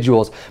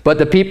individuals. But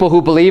the people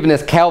who believe in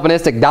this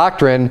Calvinistic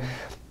doctrine,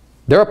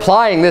 they're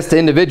applying this to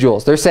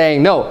individuals. They're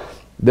saying, no,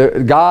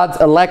 God's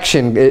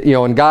election,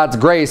 and God's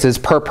grace is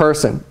per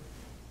person.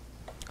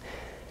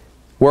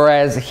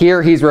 Whereas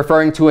here he's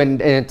referring to an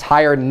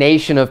entire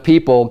nation of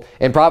people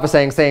and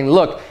prophesying, saying,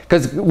 look,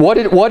 because what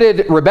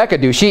did Rebecca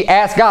do? She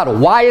asked God,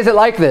 why is it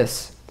like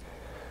this?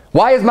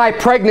 Why is my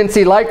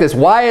pregnancy like this?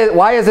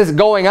 Why is this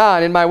going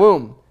on in my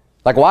womb?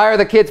 Like, why are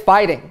the kids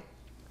fighting?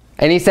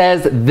 And he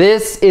says,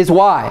 this is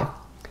why.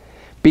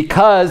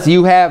 Because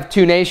you have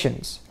two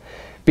nations.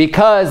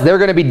 Because they're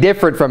going to be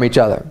different from each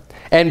other.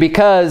 And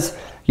because,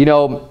 you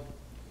know,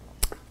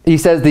 he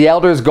says the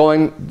elder is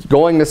going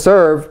to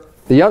serve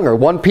the younger.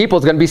 One people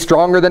is going to be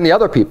stronger than the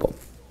other people.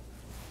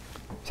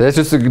 So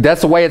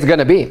that's the way it's going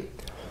to be.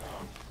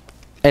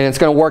 And it's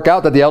going to work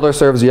out that the elder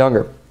serves the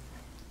younger.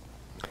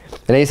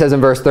 And then he says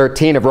in verse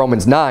 13 of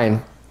Romans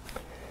 9,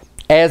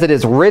 as it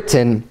is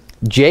written,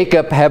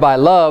 Jacob have I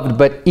loved,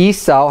 but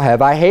Esau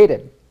have I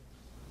hated.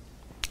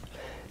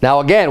 Now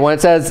again, when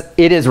it says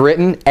it is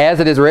written, as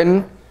it is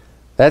written,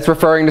 that's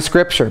referring to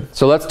Scripture.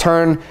 So let's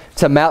turn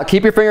to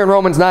keep your finger in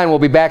Romans 9. We'll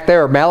be back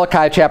there.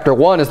 Malachi chapter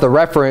 1 is the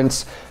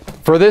reference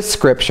for this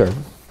Scripture.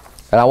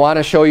 And I want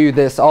to show you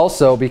this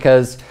also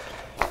because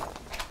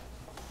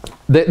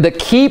the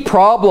key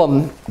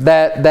problem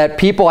that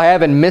people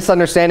have in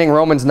misunderstanding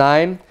Romans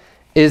 9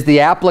 is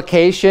the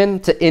application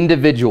to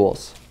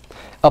individuals.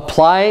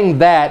 Applying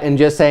that and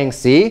just saying,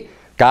 see,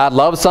 God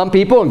loves some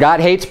people and God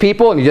hates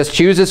people, and he just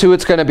chooses who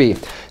it's going to be.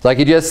 Like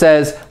he just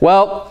says,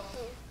 well,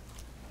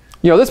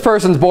 you know, this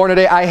person's born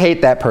today, I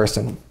hate that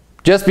person.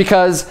 Just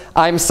because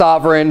I'm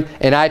sovereign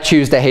and I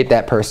choose to hate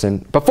that person.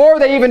 Before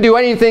they even do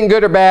anything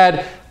good or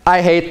bad,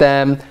 I hate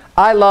them.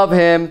 I love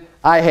him.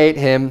 I hate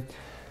him.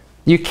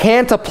 You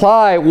can't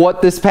apply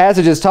what this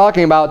passage is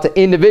talking about to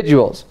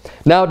individuals.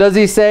 Now, does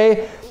he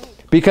say,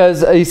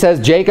 because he says,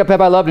 Jacob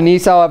have I loved and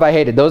Esau have I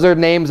hated. Those are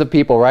names of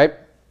people, right?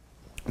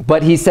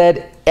 But he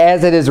said,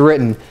 as it is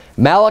written.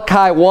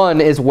 Malachi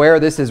 1 is where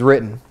this is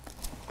written.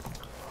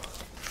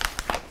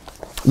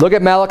 Look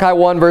at Malachi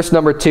 1 verse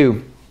number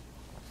 2.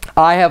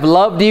 I have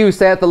loved you,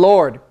 saith the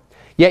Lord.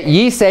 Yet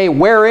ye say,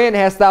 wherein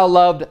hast thou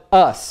loved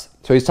us?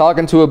 So he's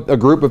talking to a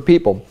group of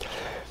people.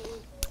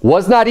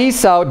 Was not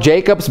Esau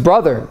Jacob's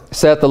brother,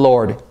 saith the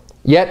Lord?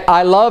 Yet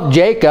I loved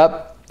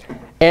Jacob,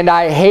 and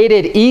I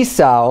hated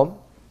Esau,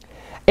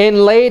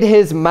 and laid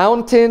his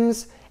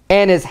mountains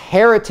and his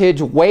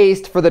heritage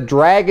waste for the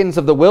dragons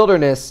of the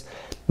wilderness.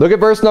 Look at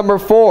verse number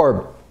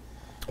 4.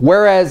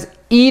 Whereas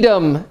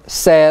Edom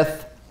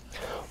saith,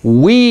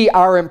 we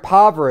are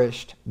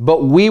impoverished,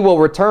 but we will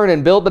return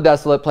and build the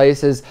desolate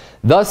places.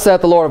 Thus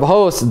saith the Lord of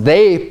hosts,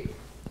 they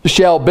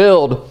shall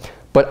build,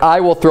 but I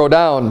will throw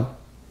down.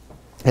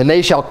 And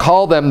they shall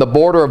call them the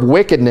border of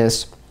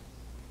wickedness.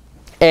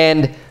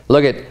 And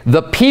look at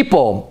the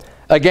people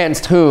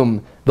against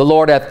whom the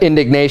Lord hath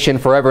indignation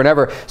forever and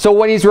ever. So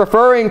when he's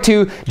referring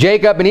to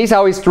Jacob and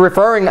Esau, he's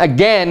referring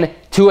again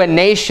to a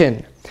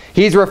nation.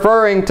 He's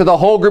referring to the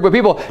whole group of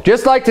people.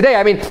 Just like today,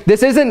 I mean,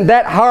 this isn't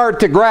that hard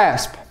to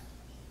grasp.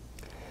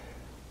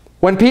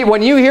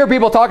 When you hear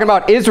people talking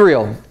about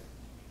Israel,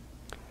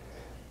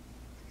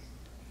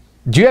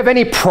 do you have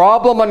any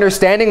problem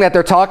understanding that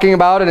they're talking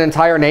about an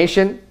entire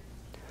nation?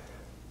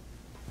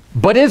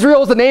 But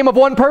Israel is the name of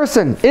one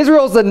person.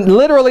 Israel is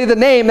literally the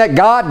name that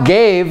God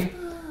gave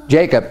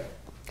Jacob.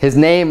 His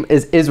name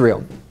is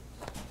Israel.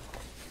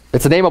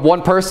 It's the name of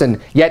one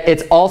person, yet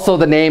it's also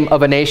the name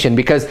of a nation,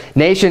 because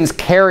nations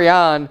carry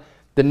on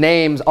the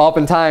names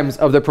oftentimes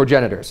of their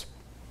progenitors.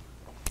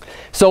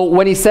 So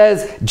when he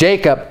says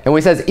Jacob and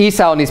when he says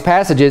Esau in these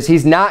passages,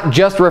 he's not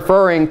just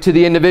referring to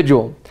the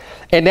individual.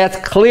 And that's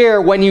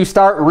clear when you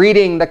start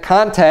reading the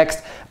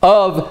context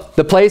of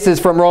the places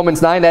from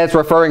Romans 9 that it's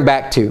referring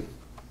back to.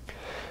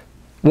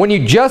 When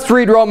you just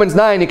read Romans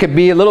 9, it could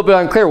be a little bit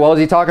unclear. Well, is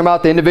he talking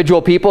about the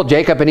individual people,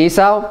 Jacob and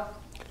Esau?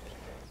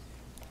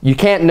 You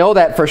can't know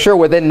that for sure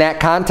within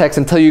that context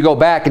until you go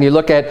back and you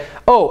look at,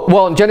 oh,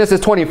 well, in Genesis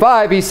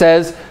 25, he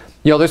says,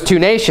 you know, there's two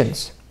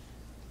nations.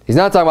 He's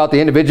not talking about the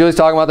individual, he's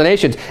talking about the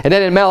nations. And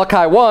then in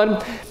Malachi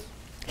 1,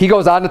 he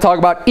goes on to talk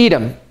about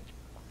Edom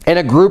and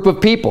a group of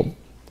people.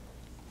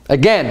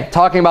 Again,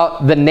 talking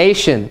about the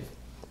nation.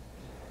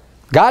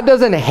 God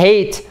doesn't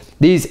hate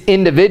these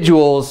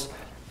individuals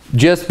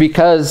just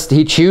because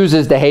he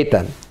chooses to hate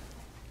them.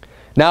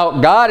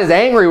 Now, God is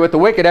angry with the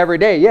wicked every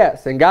day,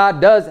 yes. And God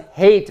does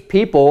hate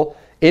people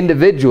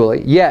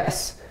individually,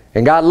 yes.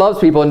 And God loves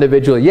people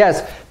individually,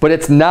 yes. But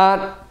it's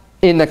not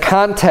in the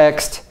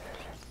context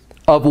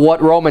of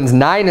what Romans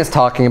 9 is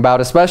talking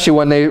about, especially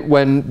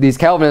when these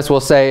Calvinists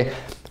will say,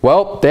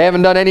 well, they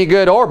haven't done any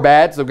good or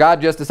bad, so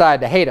God just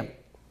decided to hate them.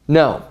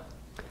 No.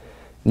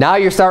 Now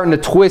you're starting to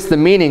twist the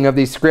meaning of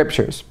these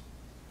scriptures.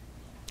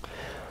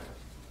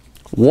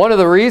 One of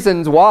the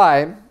reasons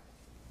why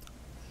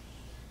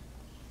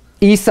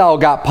Esau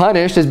got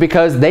punished is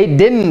because they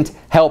didn't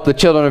help the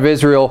children of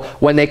Israel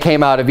when they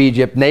came out of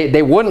Egypt.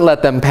 They wouldn't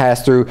let them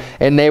pass through,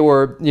 and they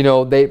were, you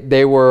know,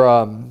 they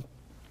were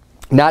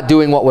not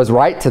doing what was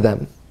right to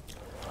them.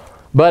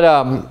 But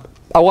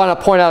I want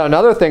to point out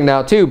another thing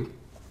now too,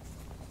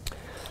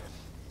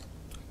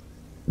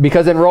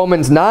 because in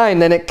Romans 9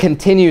 then it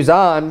continues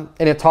on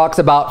and it talks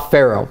about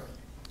Pharaoh.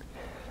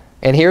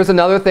 And here's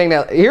another thing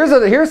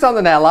here's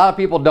something that a lot of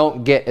people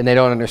don't get and they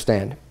don't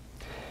understand,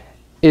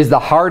 is the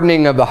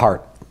hardening of the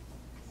heart.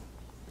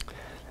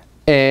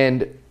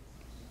 And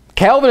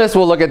Calvinists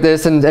will look at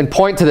this and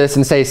point to this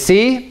and say,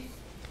 see,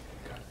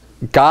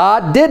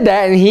 God did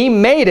that and he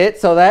made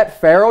it so that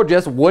Pharaoh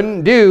just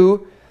wouldn't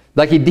do,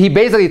 like he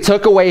basically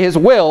took away his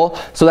will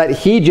so that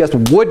he just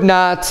would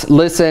not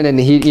listen, and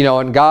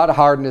and God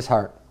hardened his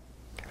heart.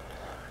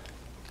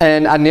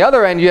 And on the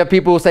other end, you have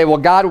people who say, well,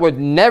 God would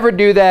never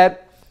do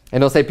that.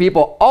 And they'll say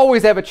people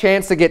always have a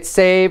chance to get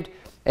saved,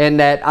 and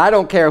that I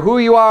don't care who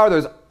you are,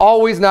 there's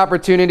always an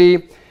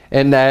opportunity,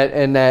 and that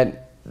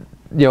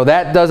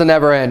that doesn't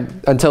ever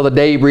end until the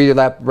day you breathe your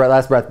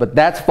last breath. But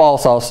that's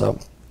false also.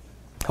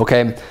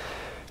 Okay?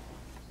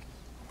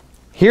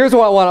 Here's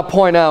what I want to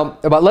point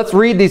out about, let's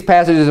read these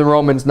passages in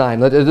Romans 9.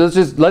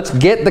 Let's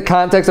get the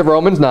context of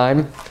Romans 9.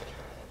 And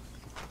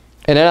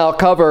then I'll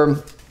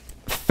cover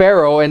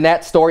Pharaoh and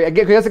that story.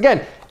 Because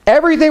again,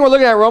 everything we're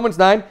looking at in Romans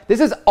 9, this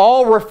is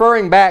all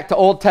referring back to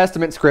Old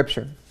Testament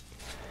scripture.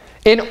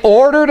 In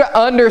order to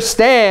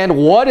understand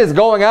what is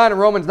going on in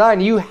Romans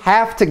 9, you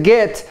have to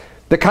get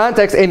the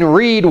context and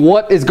read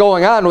what is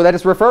going on that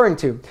it's referring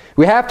to.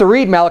 We have to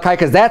read Malachi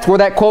because that's where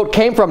that quote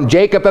came from.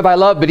 Jacob have I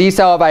loved, but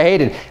Esau have I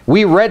hated.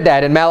 We read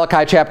that in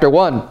Malachi chapter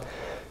 1.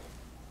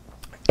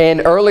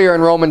 And earlier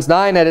in Romans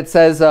 9 that it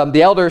says,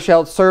 the elder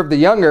shall serve the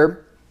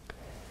younger.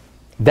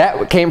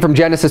 That came from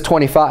Genesis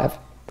 25.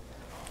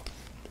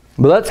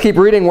 But let's keep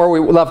reading where we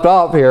left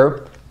off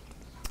here.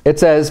 It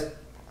says,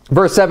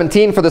 verse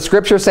 17, for the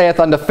scripture saith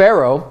unto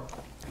Pharaoh,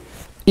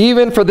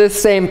 even for this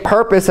same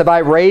purpose have I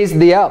raised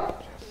thee up,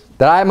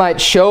 that I might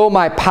show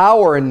my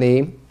power in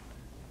thee,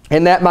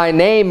 and that my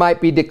name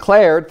might be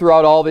declared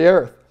throughout all the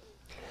earth.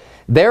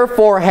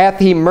 Therefore hath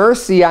he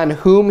mercy on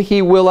whom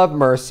he will have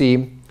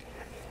mercy,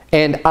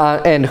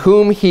 and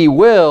whom he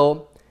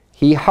will,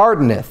 he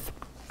hardeneth.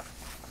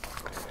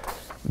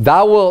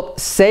 Thou wilt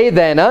say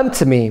then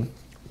unto me,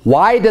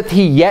 why doth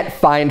he yet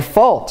find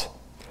fault?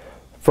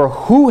 For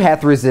who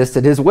hath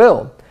resisted his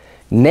will?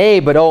 Nay,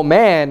 but, O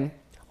man,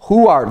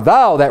 who art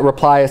thou that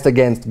repliest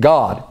against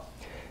God?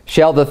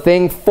 Shall the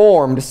thing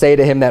formed say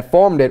to him that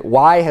formed it,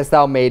 why hast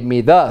thou made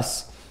me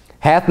thus?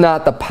 Hath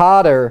not the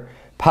potter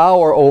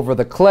power over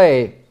the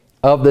clay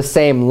of the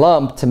same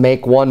lump to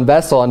make one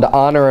vessel unto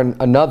honor and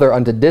another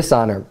unto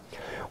dishonor?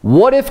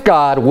 What if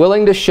God,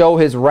 willing to show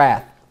his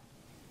wrath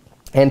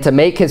and to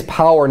make his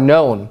power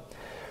known,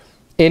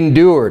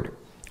 endured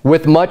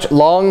with much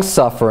long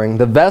suffering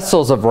the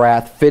vessels of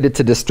wrath fitted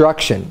to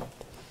destruction,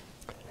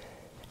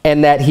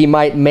 and that he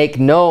might make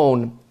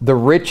known the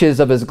riches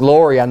of his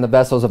glory on the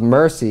vessels of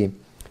mercy,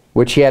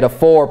 which he had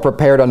afore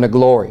prepared unto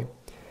glory?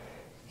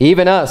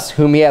 Even us,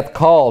 whom he hath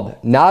called,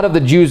 not of the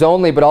Jews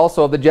only, but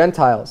also of the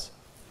Gentiles.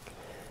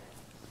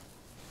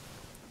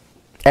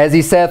 As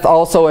he saith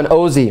also in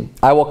Ozee,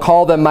 I will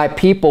call them my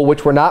people,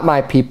 which were not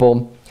my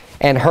people,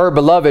 and her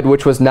beloved,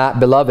 which was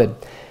not beloved.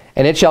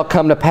 And it shall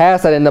come to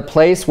pass that in the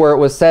place where it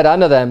was said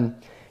unto them,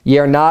 ye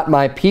are not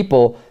my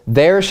people,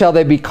 there shall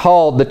they be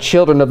called the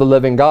children of the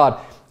living God.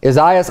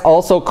 Esaias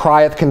also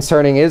crieth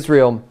concerning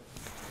Israel,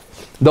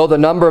 though the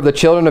number of the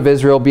children of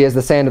Israel be as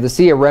the sand of the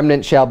sea, a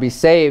remnant shall be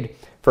saved,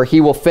 for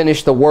he will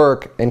finish the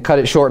work and cut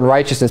it short in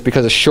righteousness,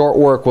 because a short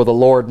work will the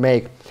Lord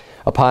make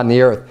upon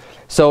the earth.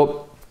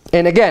 So,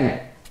 and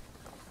again,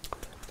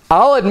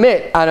 I'll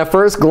admit on a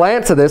first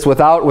glance of this,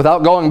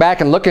 without going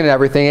back and looking at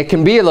everything, it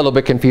can be a little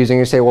bit confusing.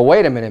 You say, well,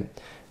 wait a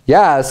minute.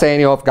 Yeah,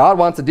 saying, if God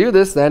wants to do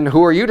this, then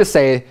who are you to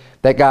say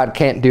that God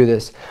can't do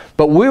this?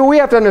 But what we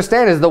have to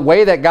understand is the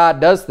way that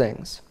God does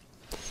things.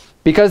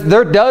 Because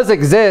there does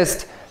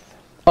exist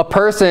a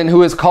person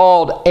who is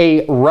called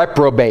a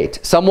reprobate,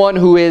 someone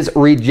who is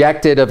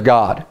rejected of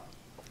God.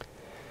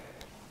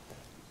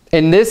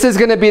 And this is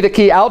going to be the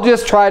key. I'll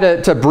just try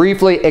to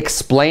briefly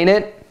explain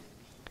it,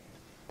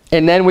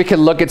 and then we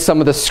can look at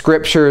some of the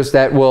scriptures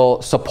that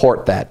will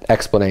support that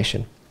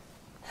explanation.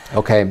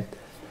 Okay.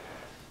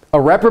 A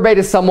reprobate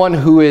is someone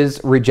who is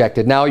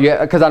rejected. Now,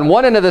 because on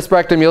one end of the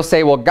spectrum, you'll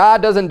say, well,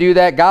 God doesn't do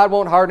that. God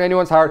won't harden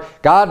anyone's heart.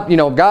 God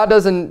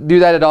doesn't do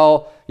that at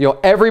all.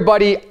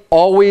 Everybody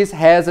always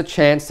has a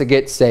chance to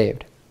get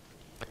saved.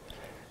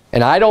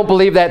 And I don't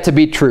believe that to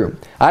be true.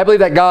 I believe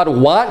that God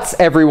wants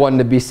everyone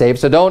to be saved.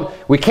 So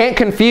we can't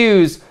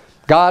confuse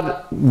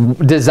God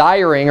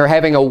desiring or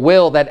having a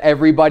will that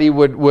everybody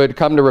would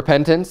come to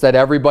repentance, that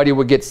everybody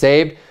would get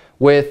saved,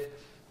 with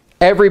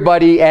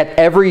everybody at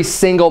every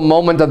single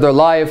moment of their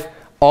life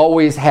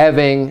always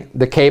having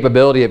the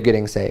capability of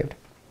getting saved.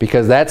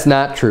 Because that's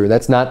not true.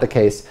 That's not the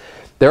case.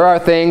 There are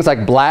things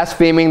like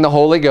blaspheming the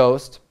Holy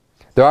Ghost.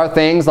 There are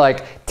things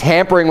like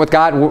tampering with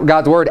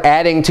God's word,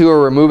 adding to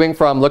or removing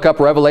from. Look up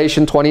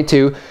Revelation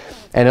 22,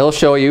 and it'll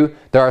show you.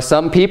 There are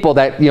some people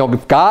that,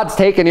 if God's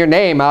taken your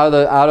name out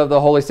of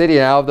the holy city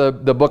and out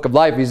of the book of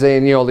life, he's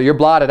saying, you're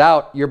blotted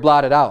out. You're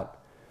blotted out.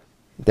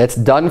 That's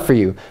done for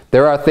you.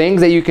 There are things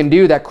that you can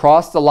do that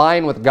cross the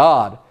line with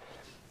God,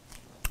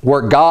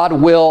 where God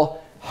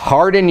will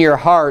harden your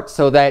heart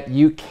so that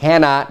you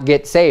cannot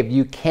get saved.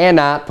 You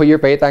cannot put your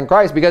faith on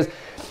Christ. Because,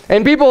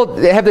 And people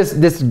have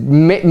this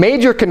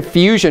major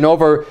confusion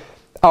over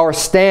our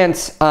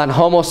stance on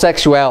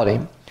homosexuality.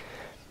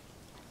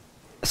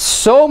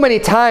 So many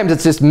times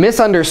it's just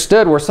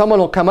misunderstood, where someone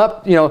will come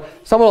up,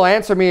 someone will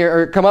answer me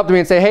or come up to me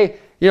and say, hey,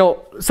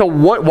 so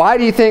why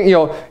do you think,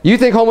 you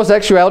think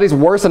homosexuality is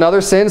worse than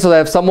other sins, so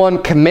that if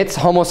someone commits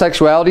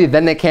homosexuality,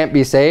 then they can't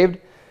be saved?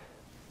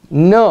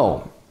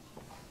 No.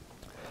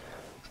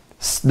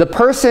 The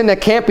person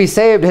that can't be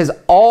saved has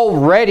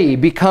already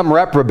become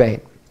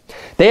reprobate.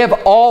 They have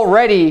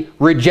already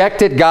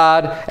rejected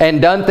God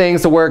and done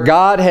things to where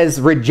God has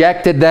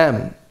rejected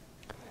them.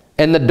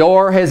 And the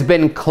door has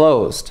been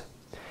closed.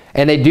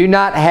 And they do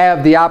not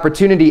have the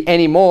opportunity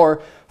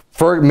anymore.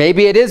 For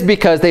maybe it is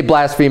because they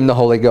blaspheme the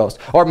Holy Ghost.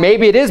 Or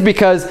maybe it is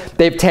because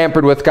they've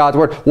tampered with God's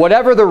word.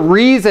 Whatever the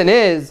reason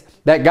is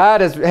that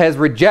God has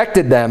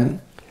rejected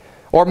them.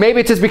 Or maybe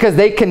it's just because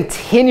they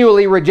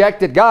continually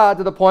rejected God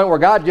to the point where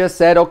God just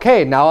said,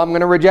 okay, now I'm going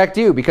to reject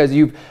you, because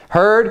you've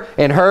heard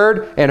and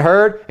heard and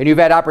heard, and you've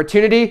had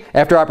opportunity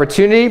after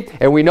opportunity,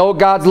 and we know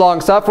God's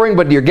long-suffering,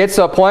 but you get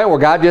to a point where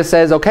God just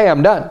says, okay,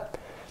 I'm done.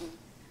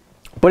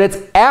 But it's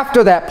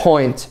after that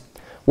point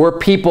where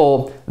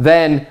people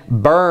then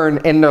burn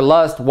in their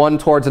lust one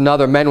towards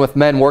another, men with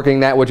men, working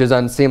that which is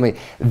unseemly.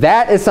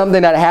 That is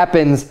something that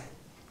happens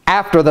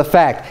after the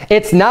fact.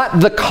 It's not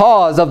the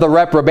cause of the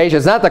reprobation.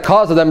 It's not the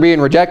cause of them being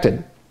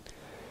rejected.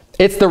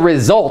 It's the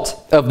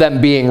result of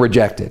them being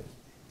rejected.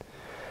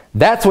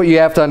 That's what you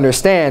have to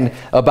understand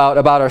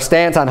about our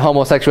stance on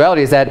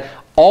homosexuality, is that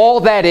all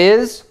that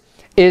is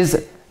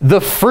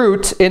the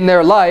fruit in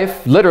their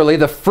life, literally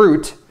the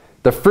fruit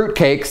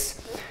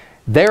cakes,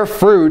 their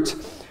fruit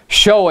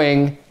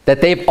showing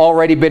that they've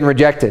already been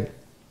rejected.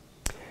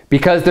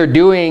 Because they're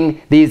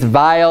doing these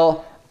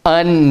vile,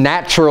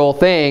 unnatural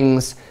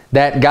things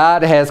that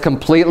God has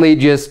completely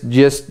just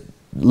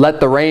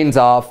let the reins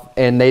off,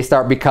 and they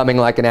start becoming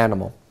like an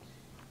animal.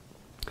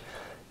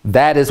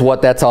 That is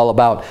what that's all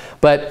about.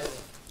 But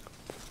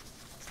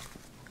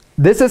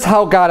this is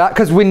how God,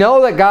 because we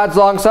know that God's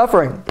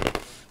long-suffering.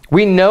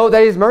 We know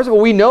that He's merciful.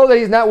 We know that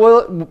He's not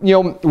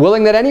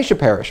willing that any should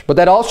perish, but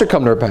that all should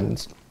come to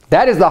repentance.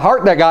 That is the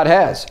heart that God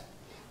has.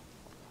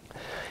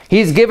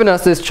 He's given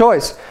us this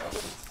choice.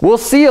 We'll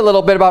see a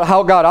little bit about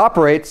how God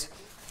operates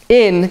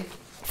in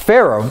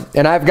Pharaoh.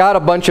 And I've got a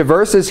bunch of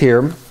verses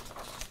here.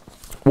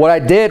 What I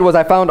did was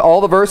I found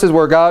all the verses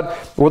where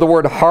the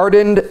word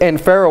hardened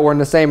and Pharaoh were in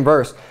the same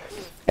verse.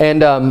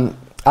 And I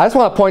just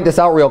want to point this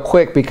out real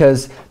quick,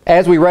 because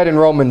as we read in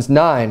Romans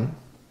 9,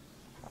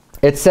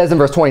 it says in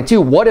verse 22,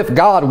 what if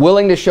God,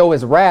 willing to show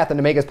His wrath and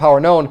to make His power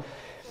known,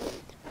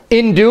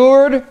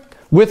 endured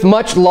with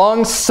much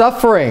long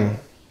suffering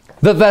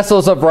the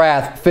vessels of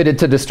wrath fitted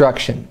to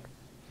destruction?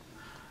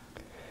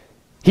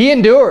 He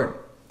endured.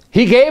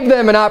 He gave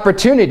them an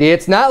opportunity.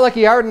 It's not like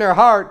He hardened their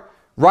heart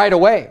right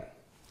away.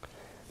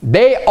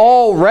 They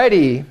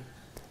already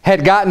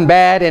had gotten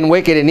bad and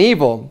wicked and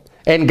evil,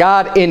 and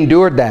God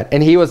endured that,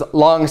 and He was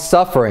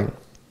long-suffering.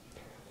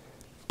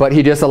 But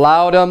He just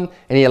allowed them,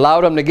 and He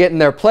allowed them to get in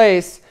their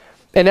place.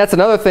 And that's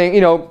another thing,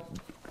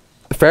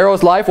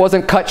 Pharaoh's life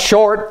wasn't cut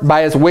short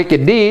by his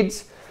wicked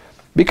deeds,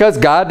 because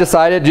God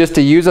decided just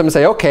to use him and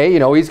say, okay,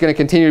 he's going to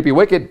continue to be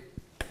wicked.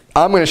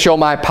 I'm going to show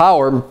my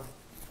power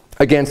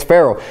against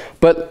Pharaoh.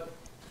 But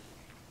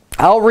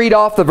I'll read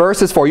off the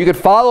verses for you. You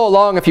could follow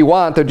along if you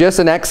want. They're just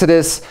in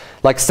Exodus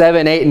like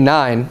 7, 8, and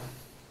 9.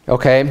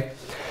 Okay?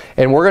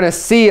 And we're going to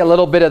see a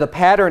little bit of the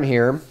pattern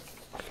here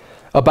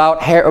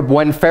about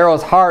when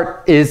Pharaoh's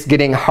heart is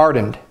getting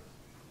hardened.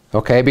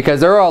 Okay? Because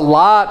there are a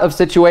lot of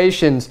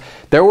situations.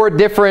 There were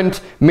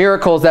different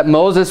miracles that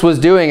Moses was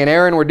doing and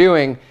Aaron were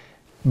doing.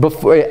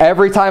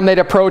 Every time they'd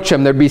approach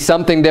him, there'd be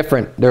something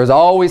different. There's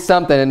always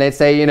something. And they'd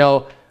say,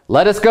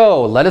 let us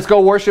go. Let us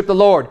go worship the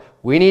Lord.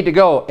 We need to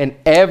go. And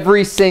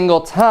every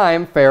single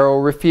time, Pharaoh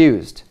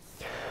refused.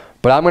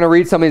 But I'm going to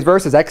read some of these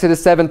verses.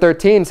 Exodus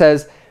 7:13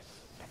 says,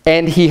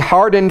 and he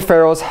hardened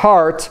Pharaoh's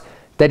heart,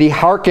 that he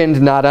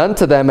hearkened not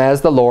unto them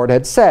as the Lord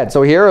had said.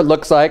 So here it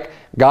looks like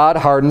God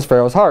hardens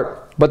Pharaoh's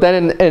heart. But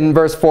then in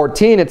verse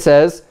 14 it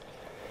says,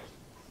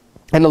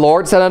 and the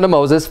Lord said unto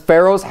Moses,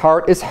 Pharaoh's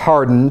heart is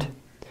hardened.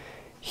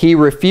 He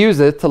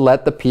refuseth to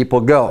let the people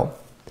go.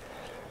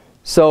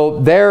 So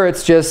there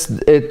it's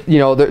just, there's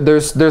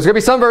going to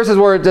be some verses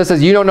where it just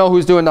says you don't know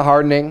who's doing the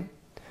hardening,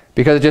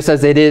 because it just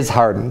says it is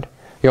hardened.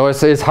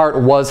 His heart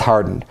was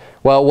hardened.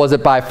 Well, was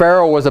it by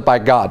Pharaoh or was it by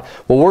God?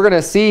 Well, we're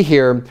going to see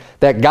here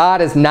that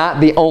God is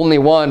not the only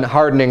one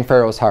hardening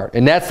Pharaoh's heart.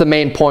 And that's the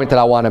main point that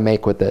I want to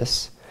make with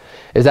this,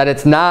 is that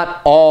it's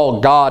not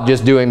all God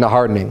just doing the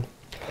hardening.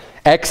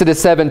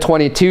 Exodus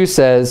 7:22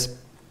 says,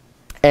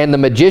 and the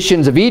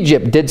magicians of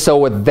Egypt did so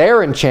with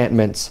their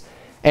enchantments,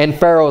 and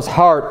Pharaoh's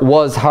heart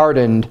was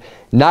hardened,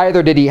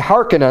 neither did he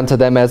hearken unto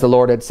them as the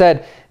Lord had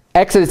said.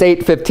 Exodus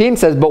 8:15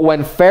 says, but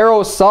when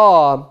Pharaoh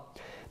saw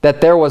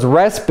that there was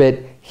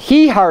respite,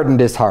 he hardened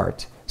his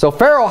heart. So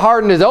Pharaoh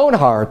hardened his own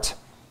heart,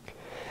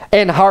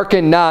 and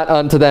hearkened not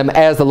unto them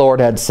as the Lord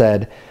had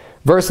said.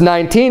 Verse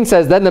 19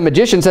 says, Then the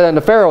magician said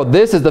unto Pharaoh,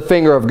 This is the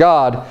finger of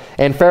God.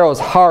 And Pharaoh's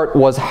heart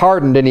was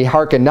hardened, and he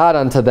hearkened not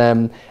unto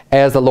them,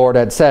 as the Lord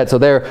had said. So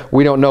there,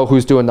 we don't know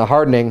who's doing the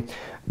hardening.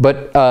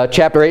 But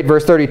chapter 8,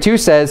 verse 32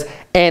 says,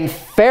 And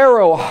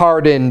Pharaoh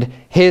hardened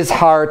his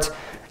heart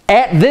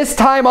at this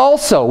time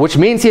also, which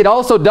means he had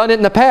also done it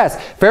in the past.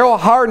 Pharaoh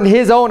hardened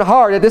his own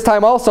heart at this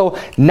time also,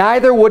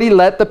 neither would he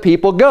let the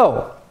people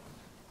go.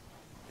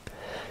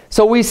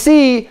 So we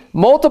see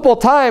multiple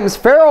times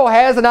Pharaoh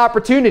has an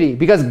opportunity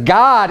because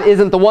God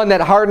isn't the one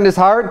that hardened his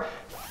heart.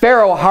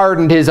 Pharaoh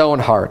hardened his own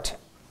heart.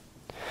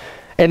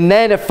 And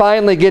then it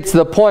finally gets to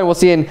the point, we'll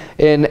see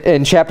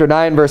in chapter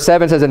 9, verse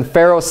 7, it says, And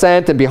Pharaoh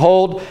sent, and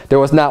behold, there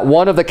was not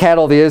one of the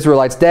cattle of the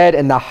Israelites dead,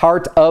 and the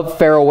heart of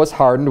Pharaoh was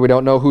hardened. We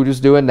don't know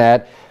who's doing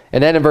that.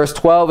 And then in verse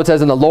 12 it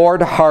says, And the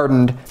Lord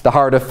hardened the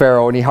heart of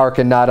Pharaoh, and he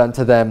hearkened not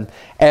unto them,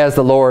 as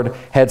the Lord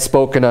had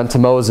spoken unto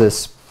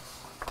Moses.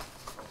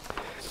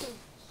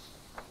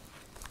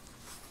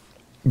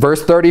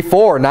 Verse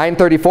 34,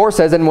 9:34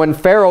 says, And when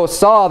Pharaoh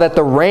saw that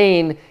the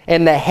rain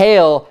and the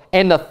hail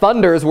and the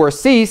thunders were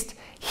ceased,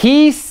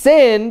 he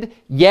sinned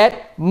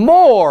yet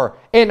more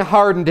and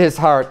hardened his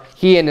heart,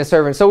 he and his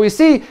servants. So we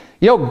see,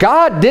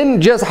 God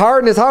didn't just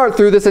harden his heart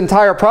through this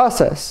entire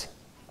process.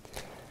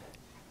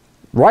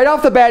 Right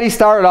off the bat, he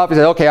started off, he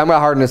said, okay, I'm going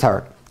to harden his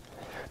heart.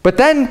 But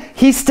then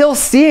he's still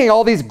seeing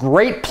all these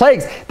great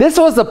plagues. This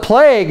was the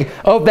plague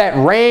of that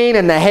rain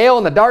and the hail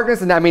and the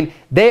darkness. And I mean,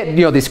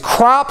 these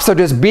crops are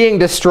just being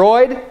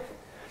destroyed.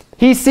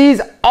 He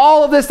sees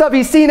all of this stuff.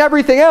 He's seen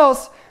everything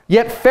else.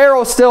 Yet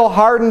Pharaoh still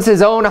hardens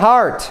his own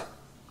heart.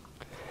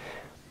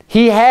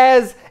 He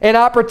has an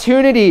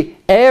opportunity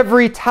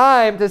every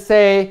time to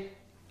say,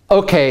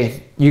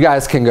 okay, you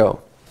guys can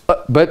go.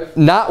 But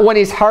not when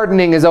he's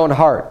hardening his own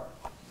heart.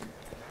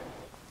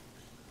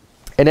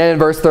 And then in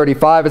verse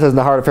 35, it says, And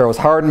the heart of Pharaoh was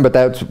hardened, but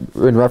that's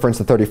in reference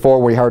to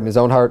 34, where he hardened his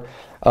own heart.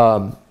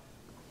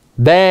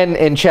 Then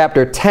in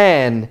chapter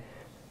 10,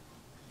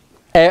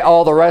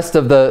 all the rest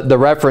of the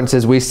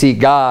references, we see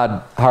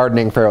God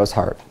hardening Pharaoh's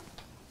heart.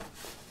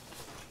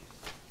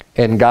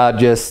 And God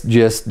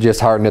just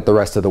hardened it the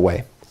rest of the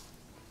way.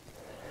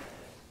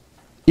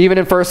 Even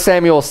in 1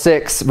 Samuel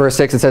 6, verse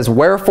 6, it says,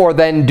 Wherefore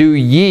then do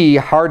ye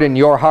harden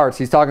your hearts?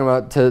 He's talking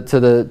about to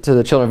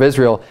the children of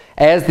Israel,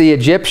 as the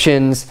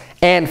Egyptians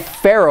and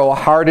Pharaoh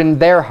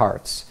hardened their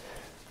hearts.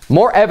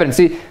 More evidence.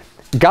 See,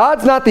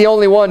 God's not the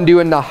only one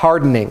doing the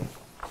hardening.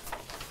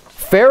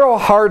 Pharaoh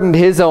hardened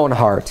his own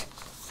heart.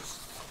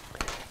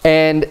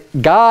 And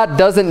God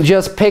doesn't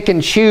just pick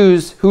and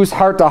choose whose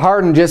heart to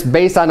harden just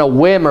based on a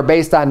whim or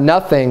based on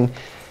nothing.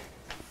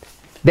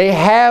 They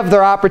have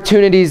their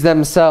opportunities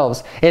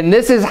themselves. And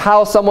this is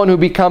how someone who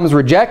becomes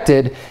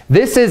rejected,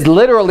 this is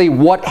literally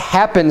what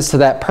happens to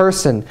that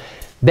person.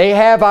 They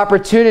have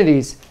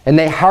opportunities and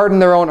they harden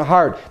their own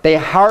heart. They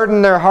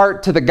harden their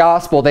heart to the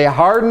gospel. They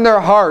harden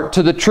their heart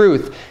to the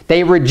truth.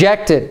 They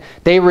reject it.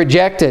 They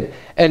reject it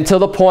until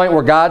the point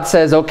where God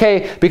says,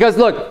 okay, because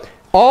look,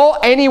 all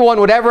anyone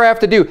would ever have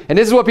to do, and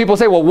this is what people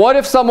say, well, what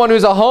if someone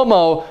who's a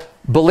homo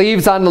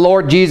believes on the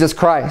Lord Jesus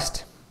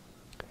Christ?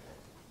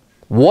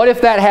 What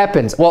if that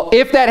happens? Well,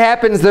 if that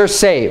happens, they're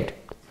saved.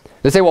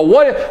 They say, well,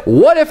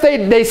 what if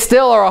they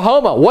still are a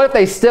homo? What if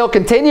they still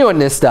continue in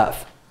this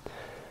stuff?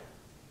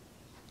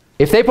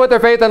 If they put their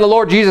faith in the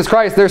Lord Jesus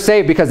Christ, they're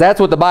saved because that's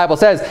what the Bible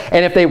says.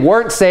 And if they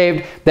weren't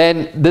saved,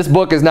 then this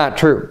book is not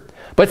true.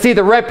 But see,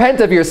 the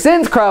repent of your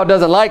sins crowd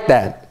doesn't like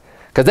that.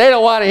 Because they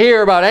don't want to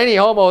hear about any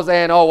homos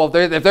and, oh, well,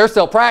 if they're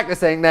still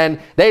practicing, then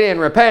they didn't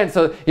repent.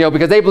 So,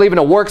 because they believe in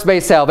a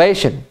works-based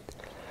salvation.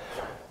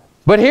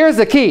 But here's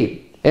the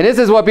key. And this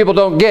is what people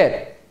don't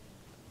get.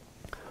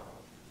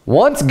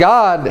 Once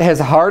God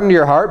has hardened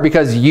your heart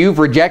because you've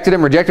rejected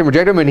him,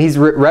 and he's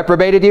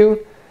reprobated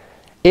you,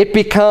 it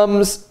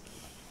becomes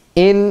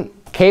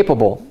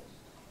incapable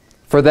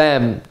for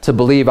them to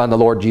believe on the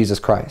Lord Jesus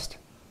Christ.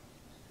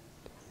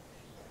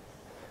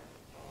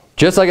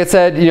 Just like it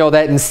said,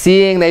 that in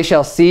seeing they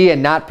shall see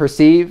and not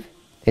perceive,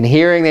 in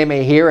hearing they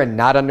may hear and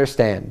not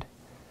understand.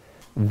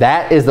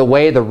 That is the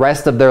way the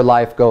rest of their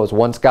life goes.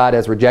 Once God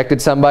has rejected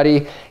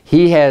somebody,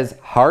 he has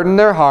hardened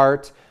their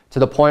heart to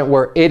the point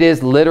where it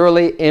is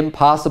literally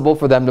impossible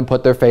for them to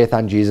put their faith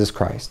on Jesus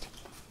Christ.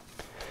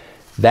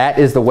 That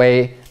is the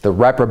way the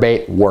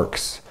reprobate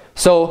works.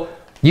 So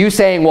you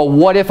saying, well,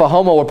 what if a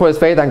homo would put his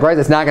faith on Christ?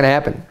 It's not going to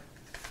happen.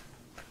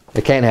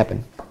 It can't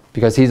happen.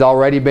 Because he's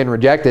already been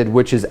rejected,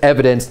 which is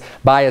evidenced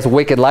by his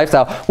wicked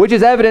lifestyle, which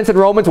is evidenced in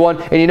Romans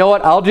 1. And you know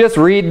what? I'll just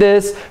read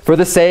this for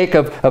the sake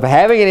of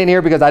having it in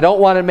here because I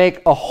don't want to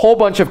make a whole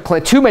bunch of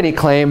too many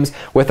claims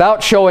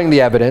without showing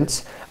the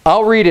evidence.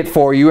 I'll read it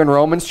for you in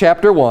Romans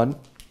chapter 1.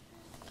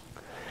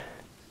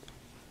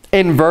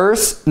 In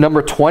verse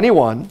number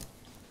 21,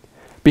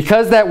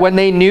 because that when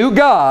they knew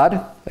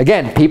God,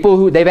 again, people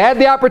who, they've had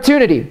the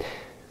opportunity,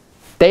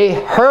 they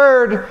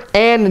heard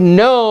and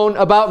known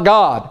about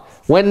God.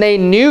 When they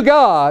knew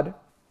God,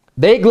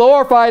 they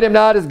glorified him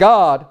not as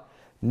God,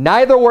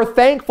 neither were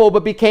thankful,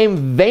 but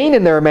became vain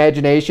in their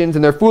imaginations,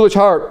 and their foolish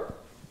heart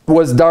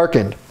was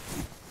darkened.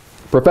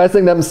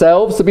 Professing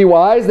themselves to be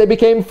wise, they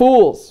became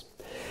fools,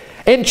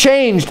 and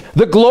changed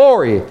the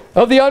glory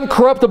of the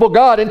uncorruptible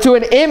God into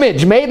an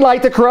image made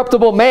like the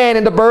corruptible man,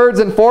 into birds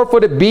and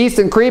four-footed beasts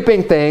and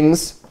creeping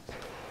things.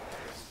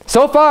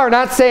 So far,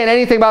 not saying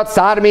anything about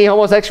sodomy,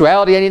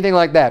 homosexuality, anything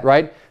like that,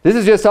 right? This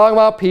is just talking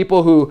about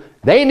people who,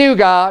 they knew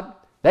God,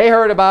 they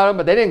heard about him,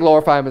 but they didn't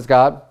glorify him as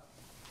God.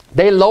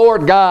 They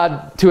lowered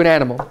God to an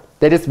animal.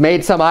 They just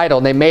made some idol,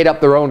 and they made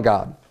up their own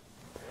God.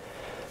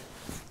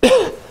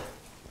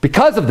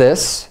 Because of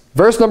this,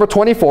 verse number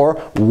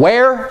 24,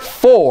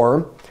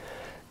 wherefore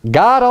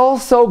God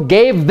also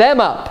gave them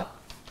up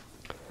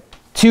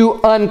to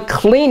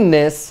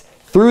uncleanness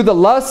through the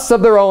lusts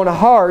of their own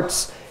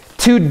hearts,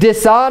 to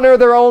dishonor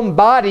their own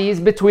bodies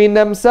between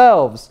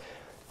themselves,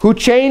 who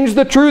changed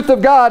the truth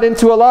of God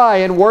into a lie,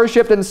 and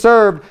worshipped and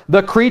served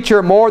the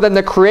creature more than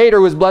the Creator,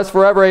 who is blessed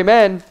forever.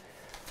 Amen.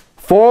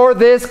 For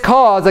this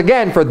cause,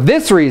 again, for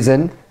this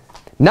reason,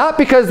 not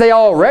because they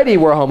already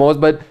were homos,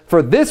 but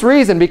for this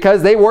reason,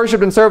 because they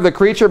worshipped and served the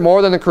creature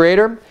more than the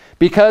Creator,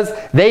 because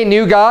they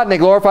knew God and they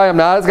glorified him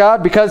not as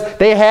God, because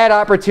they had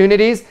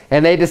opportunities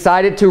and they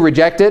decided to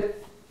reject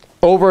it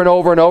over and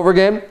over and over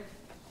again.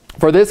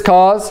 For this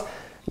cause,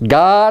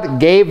 God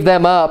gave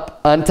them up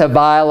unto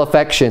vile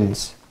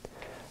affections.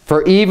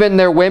 For even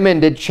their women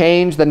did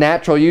change the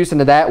natural use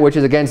into that which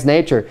is against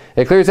nature.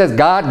 It clearly says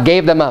God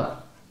gave them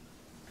up.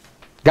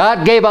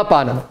 God gave up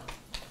on them.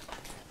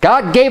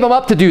 God gave them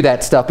up to do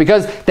that stuff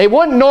because they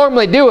wouldn't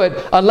normally do it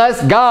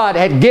unless God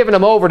had given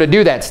them over to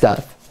do that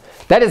stuff.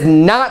 That is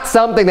not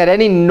something that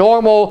any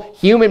normal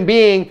human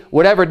being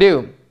would ever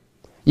do.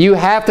 You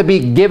have to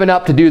be given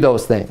up to do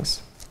those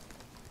things.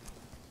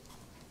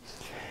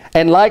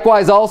 And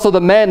likewise also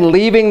the men,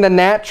 leaving the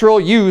natural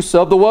use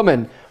of the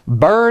woman,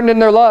 burned in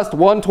their lust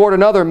one toward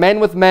another, men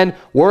with men,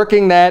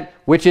 working that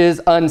which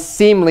is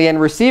unseemly,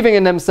 and receiving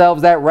in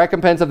themselves that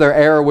recompense of their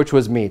error which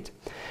was meet.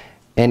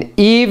 And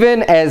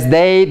even as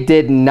they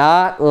did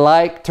not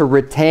like to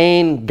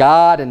retain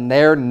God in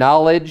their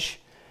knowledge,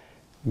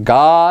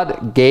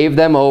 God gave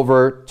them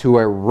over to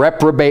a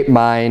reprobate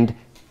mind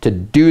to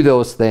do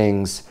those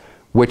things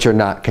which are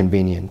not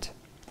convenient.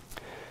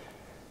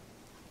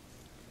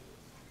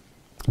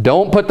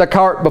 Don't put the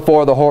cart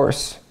before the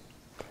horse.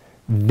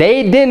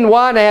 They didn't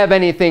want to have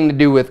anything to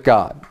do with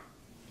God.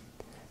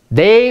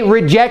 They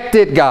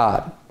rejected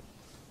God.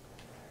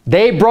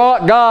 They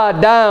brought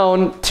God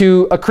down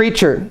to a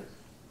creature.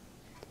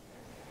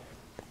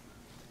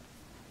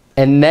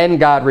 And then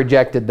God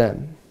rejected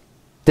them.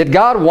 Did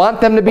God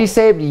want them to be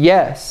saved?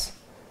 Yes.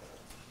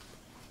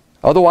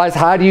 Otherwise,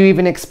 how do you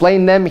even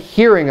explain them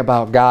hearing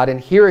about God and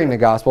hearing the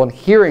gospel and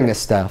hearing this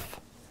stuff?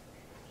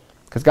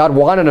 Because God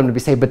wanted them to be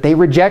saved, but they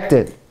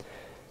rejected.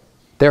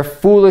 Their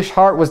foolish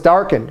heart was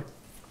darkened.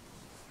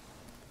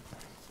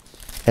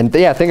 And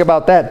yeah, think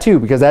about that too,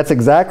 because that's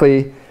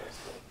exactly...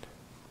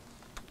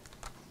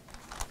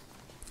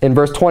 In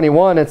verse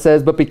 21, it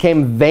says, but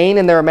became vain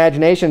in their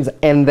imaginations,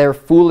 and their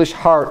foolish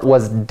heart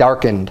was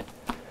darkened.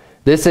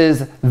 This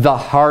is the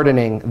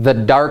hardening, the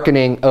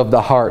darkening of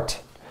the heart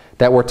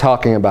that we're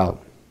talking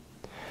about.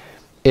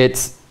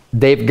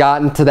 They've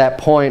gotten to that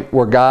point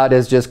where God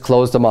has just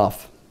closed them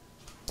off.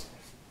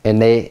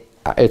 And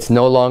it's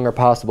no longer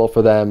possible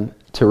for them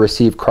to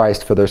receive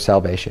Christ for their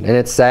salvation. And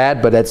it's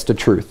sad, but that's the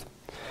truth.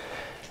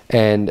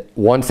 And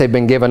once they've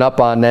been given up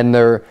on, then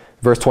they're...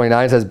 Verse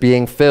 29 says,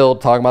 being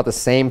filled, talking about the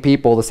same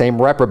people, the same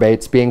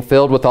reprobates, being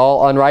filled with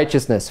all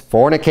unrighteousness,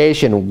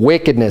 fornication,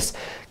 wickedness,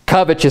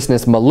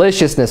 covetousness,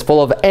 maliciousness, full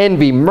of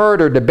envy,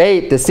 murder,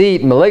 debate,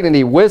 deceit,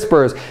 malignity,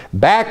 whisperers,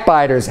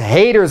 backbiters,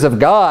 haters of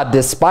God,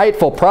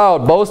 despiteful,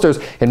 proud, boasters,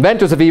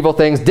 inventors of evil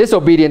things,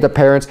 disobedient to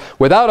parents,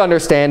 without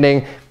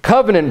understanding,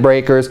 covenant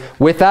breakers,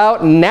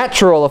 without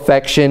natural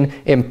affection,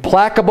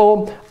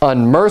 implacable,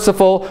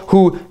 unmerciful,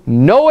 who,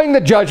 knowing the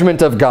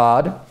judgment of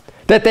God,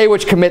 that they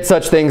which commit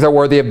such things are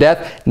worthy of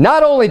death,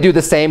 not only do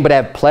the same, but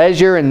have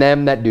pleasure in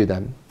them that do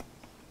them.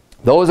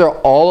 Those are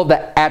all of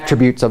the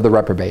attributes of the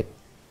reprobate.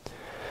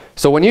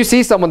 So when you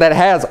see someone that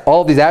has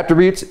all of these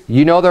attributes,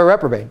 you know they're a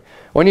reprobate.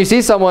 When you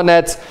see someone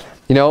that's,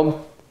 a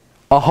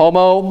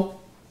homo,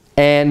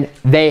 and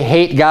they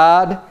hate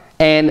God,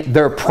 and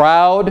they're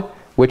proud,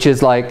 which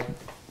is like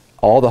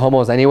all the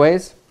homos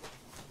anyways,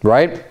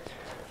 right?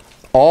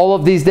 All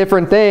of these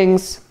different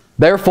things,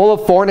 they're full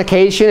of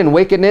fornication and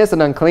wickedness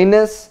and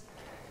uncleanness.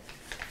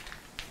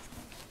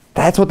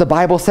 That's what the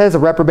Bible says a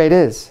reprobate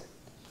is.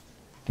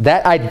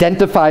 That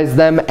identifies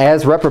them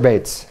as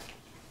reprobates.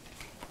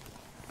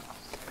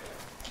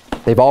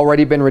 They've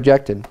already been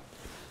rejected.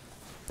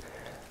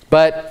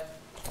 But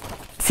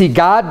see,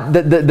 God,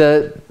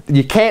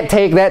 you can't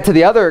take that to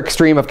the other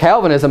extreme of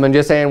Calvinism and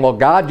just saying, well,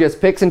 God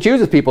just picks and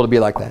chooses people to be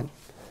like that.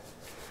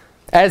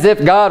 As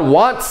if God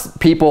wants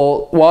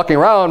people walking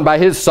around by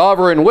his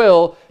sovereign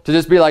will to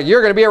just be like,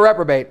 you're going to be a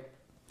reprobate.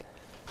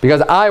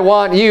 Because I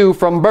want you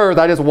from birth,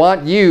 I just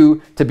want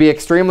you to be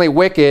extremely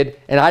wicked,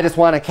 and I just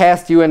want to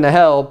cast you into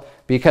hell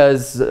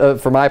because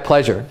for my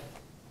pleasure.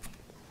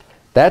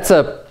 That's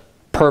a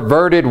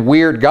perverted,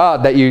 weird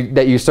God that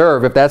you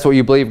serve, if that's what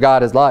you believe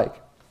God is like.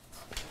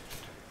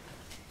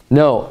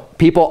 No,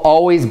 people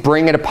always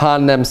bring it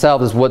upon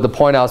themselves is what the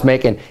point I was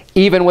making.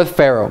 Even with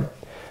Pharaoh.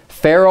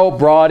 Pharaoh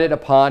brought it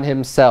upon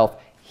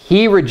himself.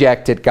 He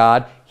rejected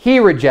God. He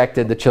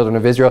rejected the children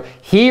of Israel.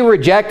 He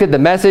rejected the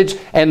message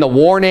and the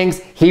warnings.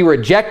 He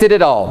rejected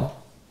it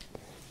all.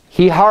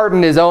 He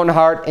hardened his own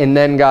heart, and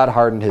then God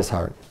hardened his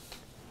heart.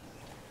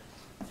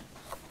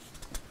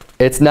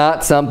 It's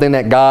not something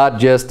that God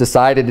just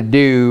decided to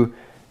do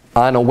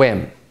on a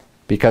whim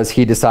because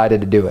he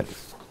decided to do it.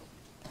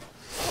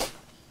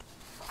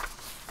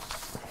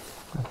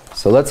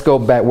 So let's go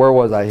back. Where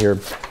was I here?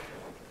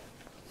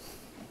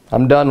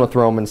 I'm done with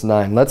Romans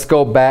 9. Let's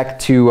go back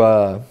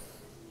to...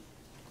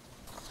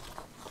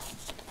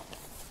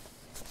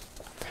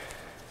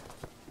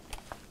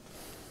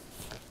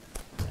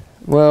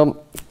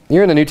 well,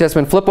 you're in the New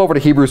Testament. Flip over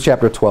to Hebrews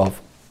chapter 12.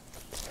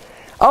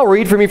 I'll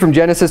read from you from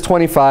Genesis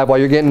 25 while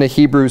you're getting to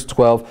Hebrews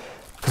 12.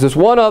 Because there's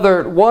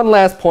one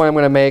last point I'm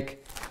going to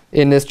make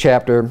in this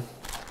chapter.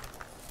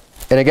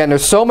 And again,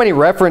 there's so many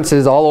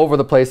references all over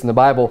the place in the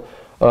Bible.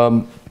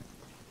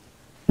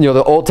 You know,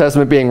 the Old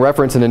Testament being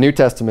referenced in the New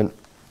Testament.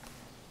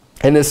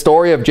 And this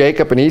story of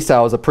Jacob and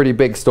Esau is a pretty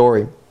big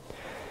story.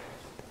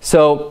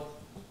 So,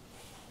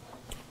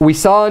 we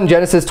saw in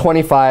Genesis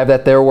 25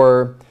 that there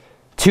were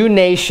two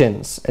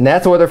nations. And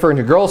that's what they're referring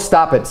to. Girls,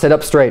 stop it. Sit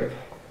up straight.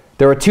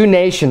 There were two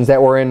nations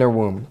that were in their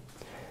womb.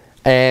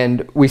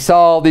 And we saw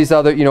all these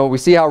other, you know, we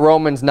see how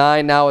Romans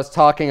 9 now is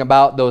talking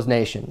about those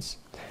nations.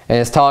 And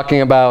it's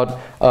talking about,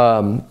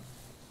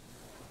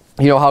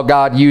 you know, how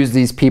God used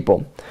these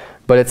people.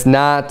 But it's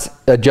not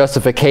a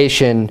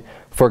justification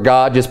for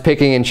God just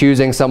picking and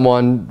choosing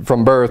someone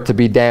from birth to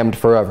be damned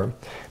forever.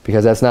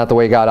 Because that's not the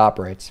way God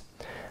operates.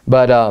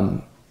 But,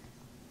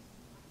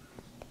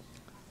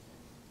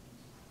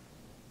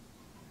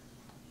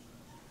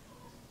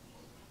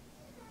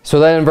 so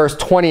then in verse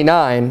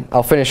 29,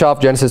 I'll finish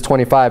off Genesis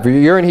 25.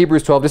 You're in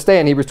Hebrews 12. Just stay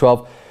in Hebrews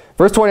 12.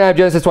 Verse 29 of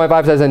Genesis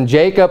 25 says, and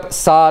Jacob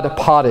sod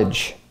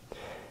pottage.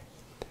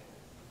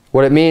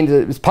 What it means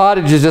is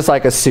pottage is just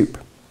like a soup.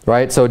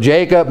 Right? So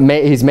Jacob,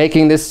 he's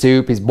making this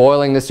soup. He's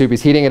boiling this soup.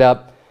 He's heating it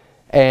up.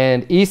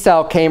 And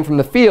Esau came from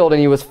the field and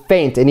he was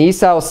faint. And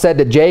Esau said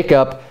to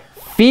Jacob,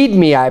 feed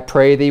me, I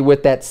pray thee,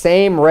 with that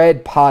same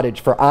red pottage,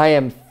 for I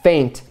am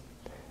faint.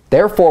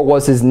 Therefore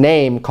was his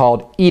name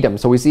called Edom.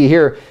 So we see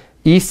here,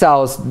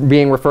 Esau's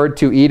being referred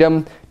to,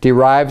 Edom,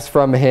 derives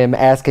from him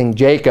asking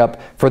Jacob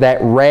for that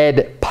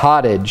red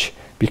pottage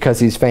because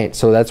he's faint.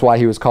 So that's why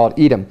he was called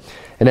Edom.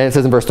 And then it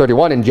says in verse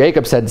 31, and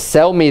Jacob said,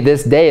 sell me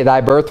this day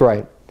thy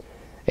birthright.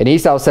 And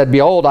Esau said,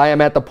 behold, I am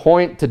at the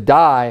point to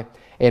die,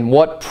 and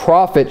what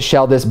profit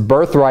shall this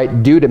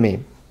birthright do to me?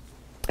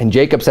 And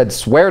Jacob said,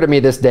 swear to me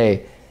this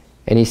day.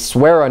 And he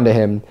sware unto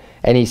him,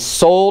 and he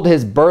sold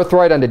his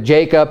birthright unto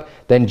Jacob.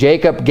 Then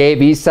Jacob gave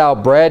Esau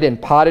bread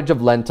and pottage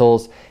of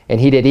lentils,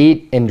 and he did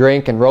eat and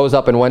drink, and rose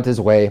up and went his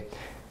way.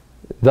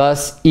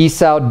 Thus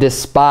Esau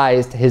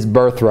despised his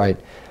birthright.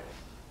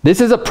 This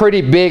is a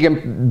pretty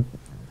big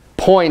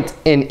point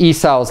in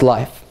Esau's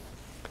life.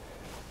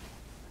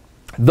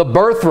 The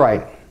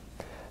birthright.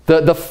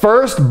 The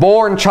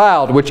firstborn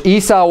child, which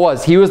Esau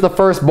was, he was the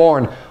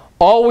firstborn,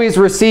 always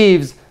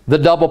receives the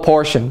double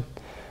portion.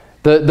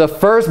 The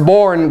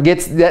firstborn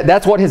gets,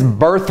 that's what his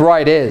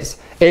birthright is.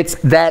 It's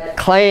that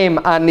claim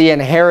on the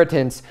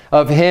inheritance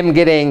of him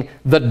getting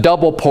the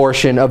double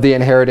portion of the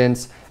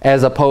inheritance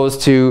as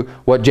opposed to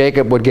what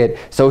Jacob would get.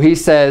 So he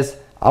says,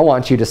 I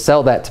want you to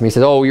sell that to me. He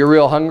says, oh, you're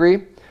real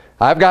hungry?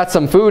 I've got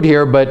some food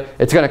here, but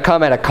it's going to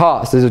come at a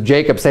cost. This is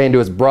Jacob saying to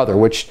his brother,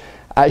 which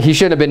he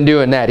shouldn't have been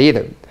doing that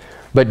either.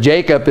 But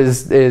Jacob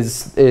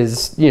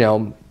is you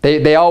know,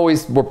 they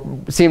always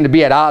seem to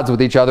be at odds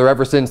with each other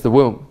ever since the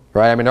womb,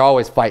 right? I mean, they're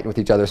always fighting with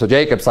each other. So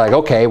Jacob's like,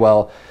 okay,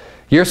 well,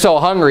 you're so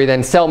hungry,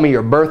 then sell me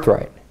your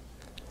birthright.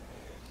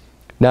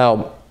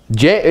 Now,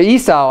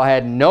 Esau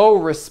had no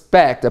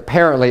respect,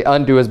 apparently,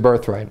 unto his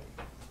birthright.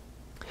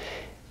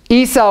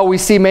 Esau, we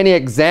see many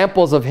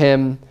examples of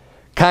him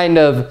kind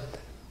of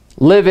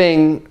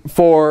living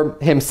for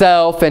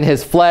himself and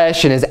his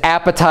flesh and his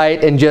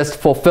appetite and just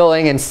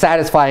fulfilling and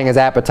satisfying his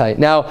appetite.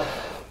 Now,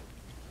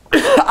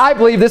 I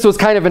believe this was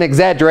kind of an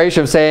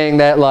exaggeration of saying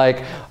that,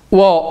 like,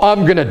 well,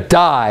 I'm going to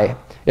die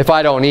if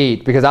I don't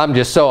eat because I'm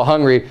just so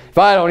hungry. If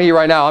I don't eat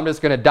right now, I'm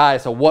just going to die.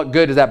 So what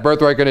good is that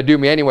birthright going to do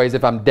me anyways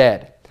if I'm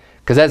dead?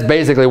 Because that's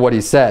basically what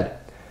he said.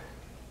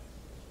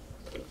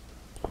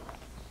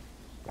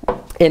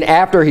 And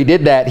after he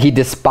did that, he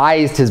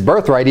despised his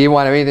birthright. He didn't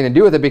want anything to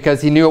do with it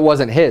because he knew it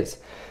wasn't his.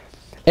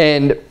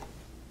 And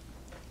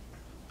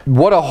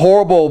what a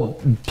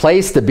horrible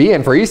place to be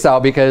in for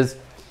Esau, because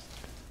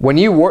when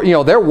you work, you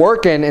know, they're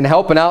working and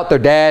helping out their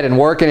dad and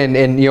working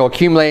and you know,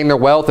 accumulating their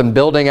wealth and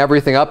building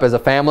everything up as a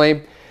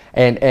family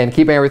and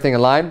keeping everything in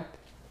line.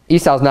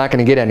 Esau's not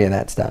going to get any of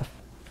that stuff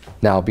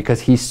now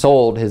because he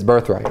sold his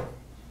birthright.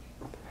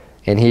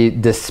 And he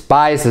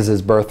despises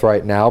his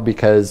birthright now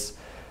because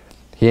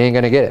he ain't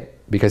going to get it.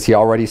 Because he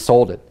already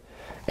sold it.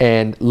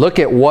 And look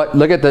at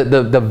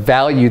the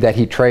value that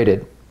he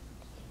traded.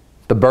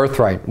 the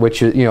birthright,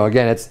 which, you know,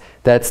 again,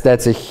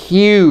 that's a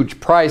huge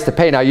price to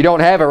pay. Now, you don't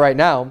have it right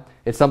now.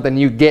 It's something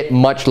you get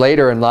much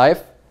later in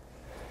life.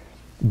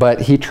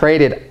 But he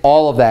traded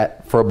all of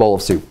that for a bowl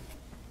of soup.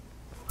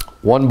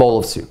 One bowl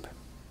of soup.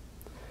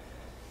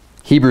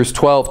 Hebrews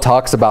 12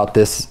 talks about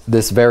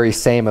this very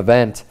same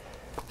event.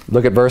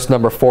 Look at verse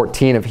number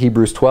 14 of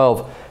Hebrews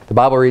 12. The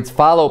Bible reads,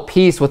 "Follow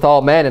peace with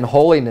all men and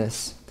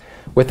holiness,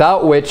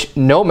 without which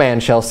no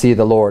man shall see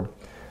the Lord.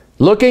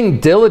 Looking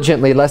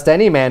diligently, lest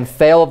any man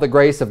fail of the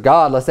grace of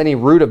God, lest any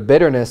root of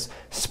bitterness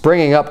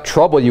springing up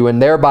trouble you,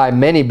 and thereby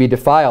many be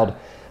defiled.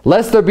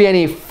 Lest there be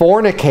any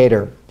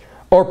fornicator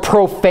or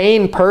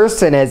profane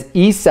person as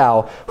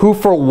Esau, who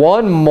for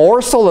one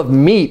morsel of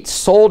meat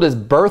sold his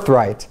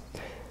birthright.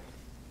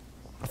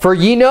 For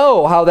ye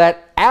know how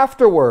that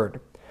afterward,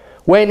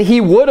 when he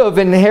would have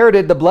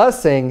inherited the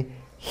blessing,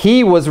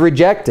 he was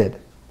rejected.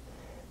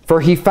 For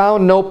he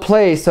found no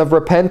place of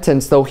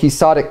repentance, though he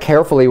sought it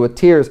carefully with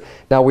tears."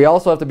 Now, we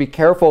also have to be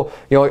careful.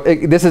 You know,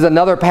 this is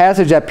another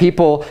passage that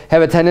people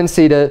have a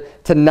tendency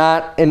to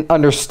not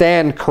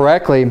understand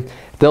correctly.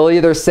 They'll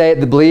either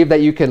believe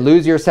that you can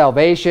lose your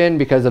salvation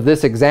because of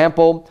this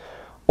example,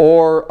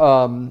 or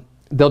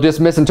they'll just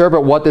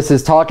misinterpret what this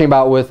is talking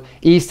about with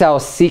Esau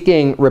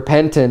seeking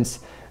repentance,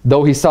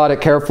 though he sought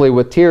it carefully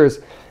with tears,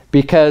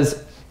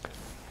 because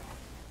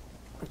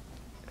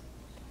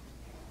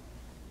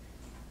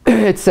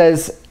it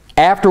says,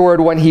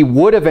 afterward, when he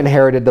would have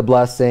inherited the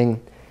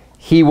blessing,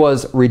 he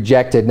was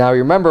rejected. Now,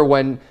 remember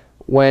when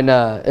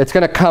it's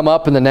going to come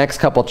up in the next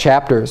couple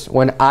chapters,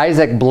 when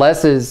Isaac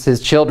blesses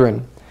his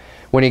children,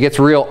 when he gets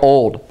real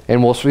old,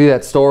 and we'll see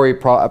that story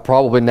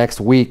probably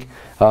next week,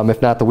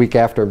 if not the week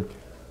after.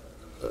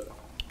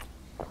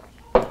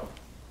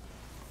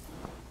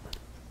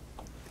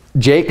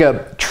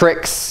 Jacob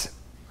tricks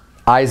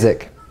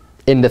Isaac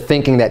into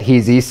thinking that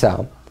he's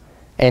Esau,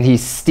 and he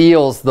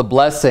steals the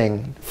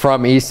blessing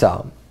from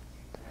Esau.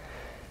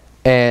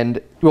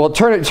 And well,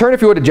 turn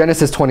if you would to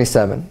Genesis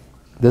 27.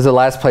 This is the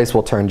last place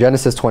we'll turn,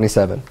 Genesis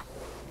 27.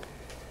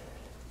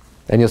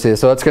 And you'll see this.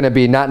 So it's going to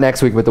be not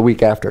next week, but the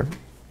week after.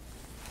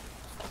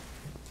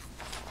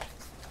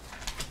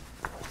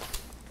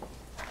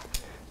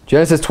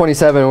 Genesis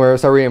 27, we're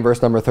reading in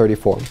verse number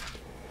 34.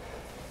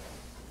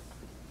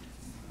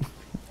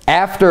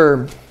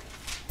 After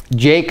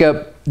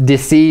Jacob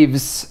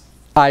deceives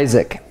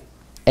Isaac,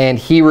 and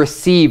he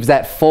receives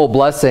that full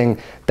blessing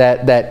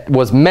that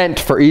was meant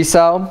for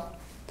Esau,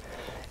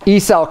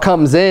 Esau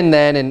comes in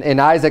then,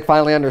 and Isaac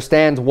finally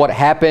understands what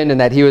happened and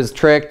that he was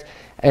tricked,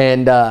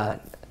 and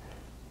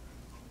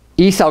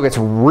Esau gets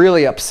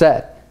really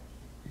upset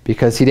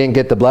because he didn't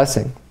get the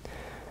blessing.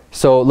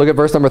 So look at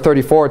verse number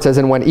 34. It says,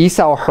 "And when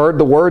Esau heard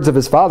the words of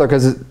his father,"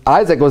 because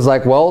Isaac was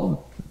like,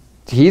 well,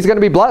 he's going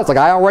to be blessed. Like,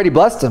 I already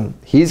blessed him.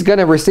 He's going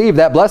to receive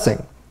that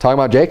blessing. Talking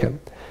about Jacob.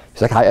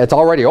 He's like, it's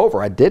already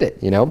over. I did it,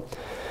 you know.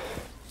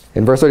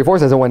 In verse 34 it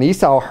says, "And when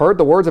Esau heard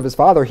the words of his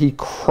father, he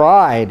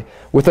cried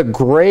with a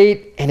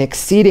great and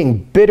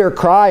exceeding bitter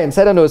cry, and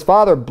said unto his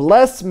father,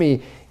 Bless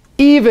me,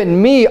 even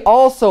me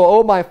also,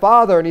 O my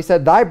father. And he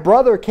said, Thy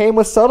brother came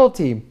with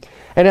subtlety,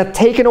 and hath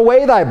taken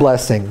away thy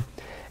blessing.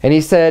 And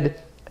he said,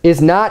 Is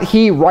not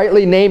he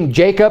rightly named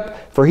Jacob?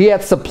 For he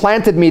hath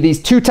supplanted me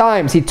these 2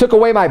 times. He took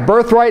away my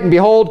birthright, and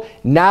behold,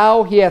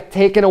 now he hath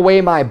taken away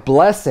my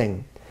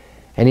blessing.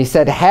 And he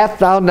said, Hath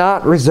thou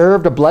not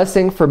reserved a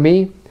blessing for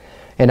me?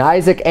 And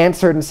Isaac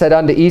answered and said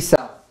unto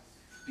Esau,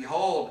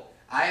 Behold,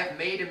 I have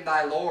made him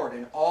thy lord,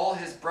 and all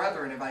his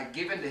brethren have I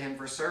given to him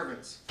for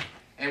servants.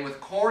 And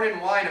with corn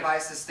and wine have I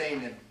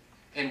sustained him.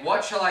 And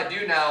what shall I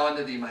do now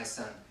unto thee, my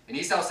son? And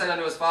Esau said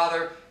unto his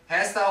father,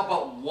 Hast thou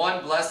but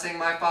one blessing,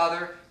 my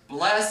father?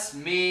 Bless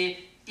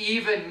me,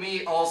 even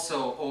me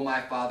also, O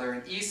my father.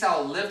 And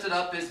Esau lifted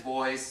up his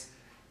voice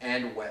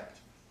and wept."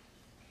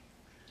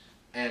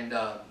 And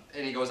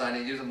he goes on and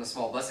he gives him the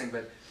small blessing.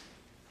 But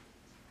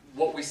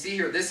what we see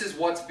here, this is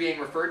what's being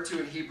referred to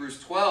in Hebrews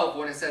 12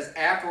 when it says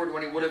afterward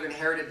when he would have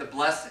inherited the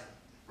blessing,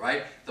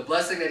 right? The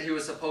blessing that he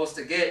was supposed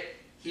to get,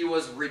 he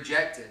was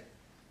rejected.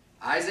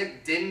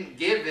 Isaac didn't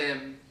give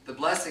him the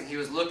blessing he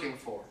was looking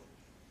for.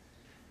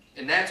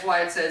 And that's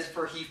why it says,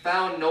 for he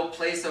found no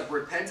place of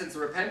repentance. The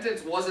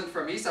repentance wasn't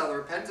from Esau. The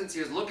repentance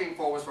he was looking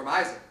for was from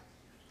Isaac.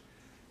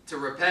 To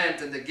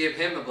repent and to give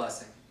him the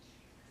blessing.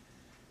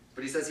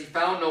 But he says he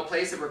found no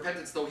place of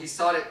repentance, though he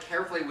sought it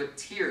carefully with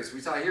tears. We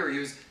saw here he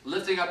was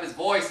lifting up his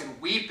voice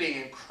and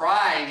weeping and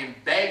crying and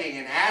begging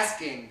and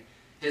asking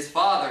his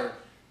father,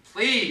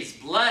 please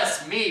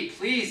bless me,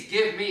 please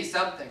give me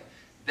something.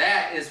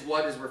 That is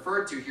what is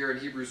referred to here in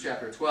Hebrews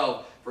chapter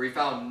 12, for he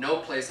found no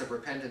place of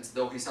repentance,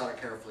 though he sought it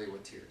carefully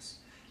with tears.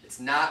 It's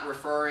not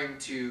referring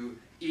to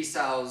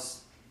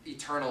Esau's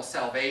eternal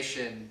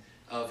salvation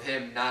of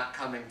him not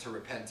coming to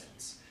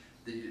repentance.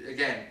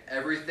 Again,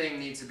 everything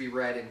needs to be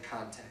read in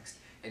context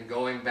and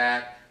going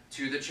back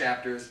to the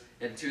chapters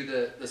and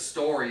to the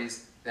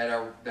stories that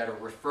are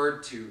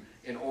referred to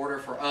in order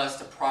for us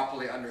to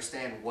properly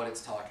understand what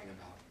it's talking about.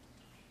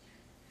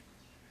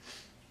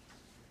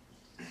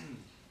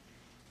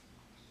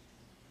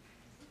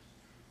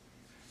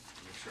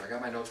 sure. I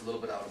got my notes a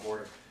little bit out of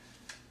order.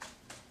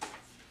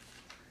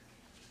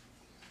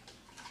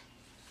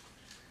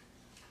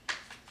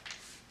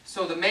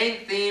 So the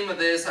main theme of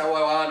this, I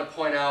want to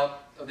point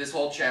out, of this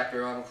whole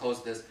chapter, I'm going to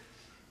close this,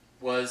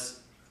 was,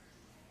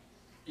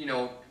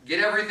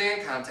 get everything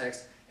in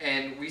context.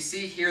 And we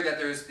see here that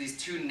there's these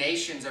two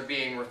nations are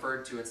being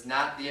referred to. It's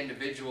not the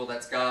individual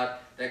that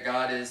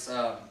God is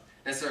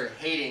necessarily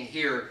hating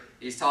here.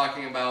 He's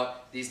talking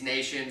about these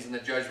nations and the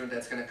judgment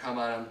that's going to come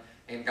on them.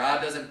 And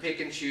God doesn't pick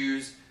and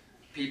choose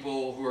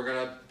people who are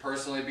going to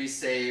personally be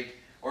saved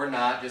or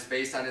not, just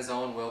based on his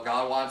own will.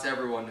 God wants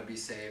everyone to be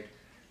saved.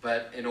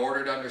 But in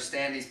order to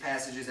understand these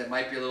passages that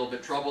might be a little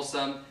bit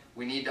troublesome,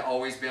 we need to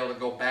always be able to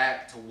go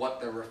back to what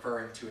they're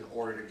referring to in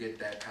order to get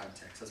that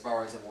context. As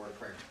far as the word of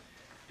prayer.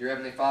 Dear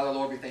Heavenly Father,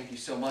 Lord, we thank you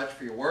so much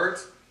for your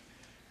words.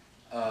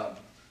 I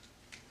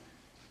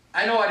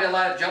know I did a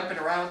lot of jumping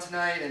around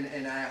tonight,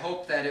 and I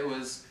hope that it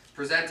was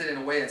presented in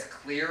a way that's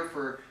clear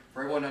for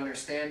everyone to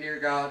understand, dear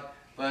God.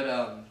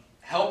 But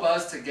help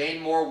us to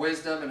gain more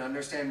wisdom and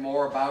understand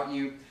more about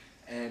you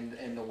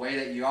and the way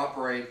that you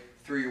operate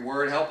through your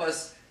word. Help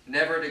us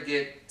never to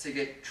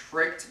get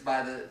tricked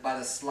by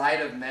the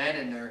sleight of men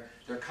and their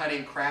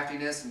cunning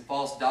craftiness and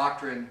false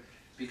doctrine,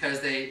 because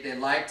they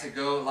like to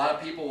go. A lot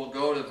of people will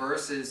go to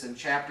verses and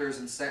chapters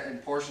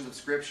and portions of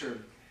Scripture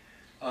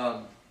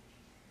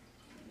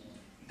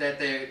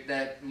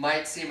that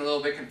might seem a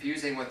little bit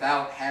confusing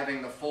without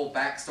having the full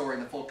backstory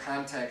and the full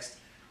context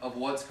of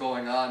what's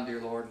going on,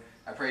 dear Lord.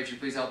 I pray that you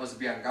please help us to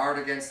be on guard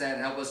against that,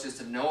 and help us just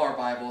to know our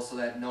Bible so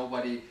that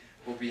nobody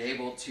will be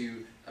able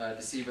to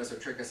deceive us or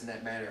trick us in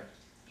that manner.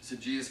 So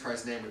in Jesus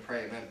Christ's name we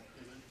pray, amen.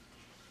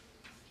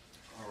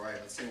 All right,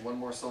 let's sing one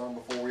more song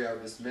before we are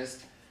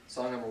dismissed.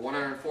 Song number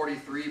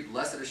 143,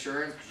 Blessed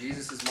Assurance,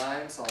 Jesus is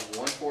Mine, Psalm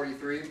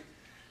 143.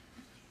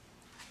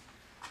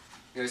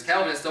 These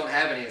Calvinists don't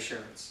have any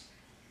assurance.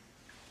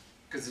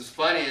 Because what's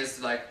funny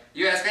is, like,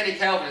 you ask any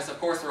Calvinist, of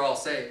course they're all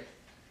saved.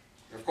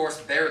 Of course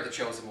they're the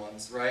chosen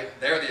ones, right?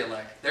 They're the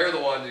elect. They're the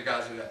ones who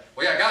God do that.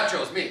 Well, yeah, God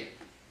chose me.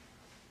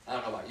 I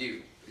don't know about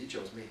you, but he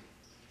chose me.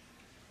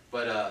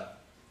 But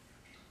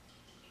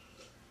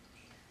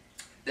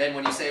then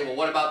when you say, well,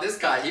 what about this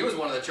guy? He was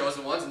one of the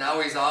chosen ones, and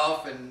now he's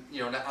off and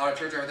out of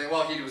church and everything.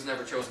 Well, he was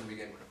never chosen to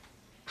begin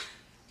with.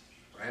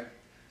 Right?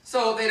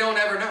 So they don't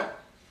ever know.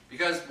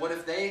 Because what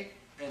if they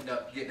end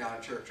up getting out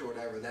of church or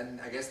whatever?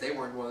 Then I guess they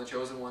weren't one of the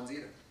chosen ones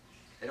either.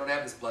 They don't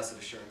have this blessed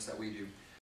assurance that we do.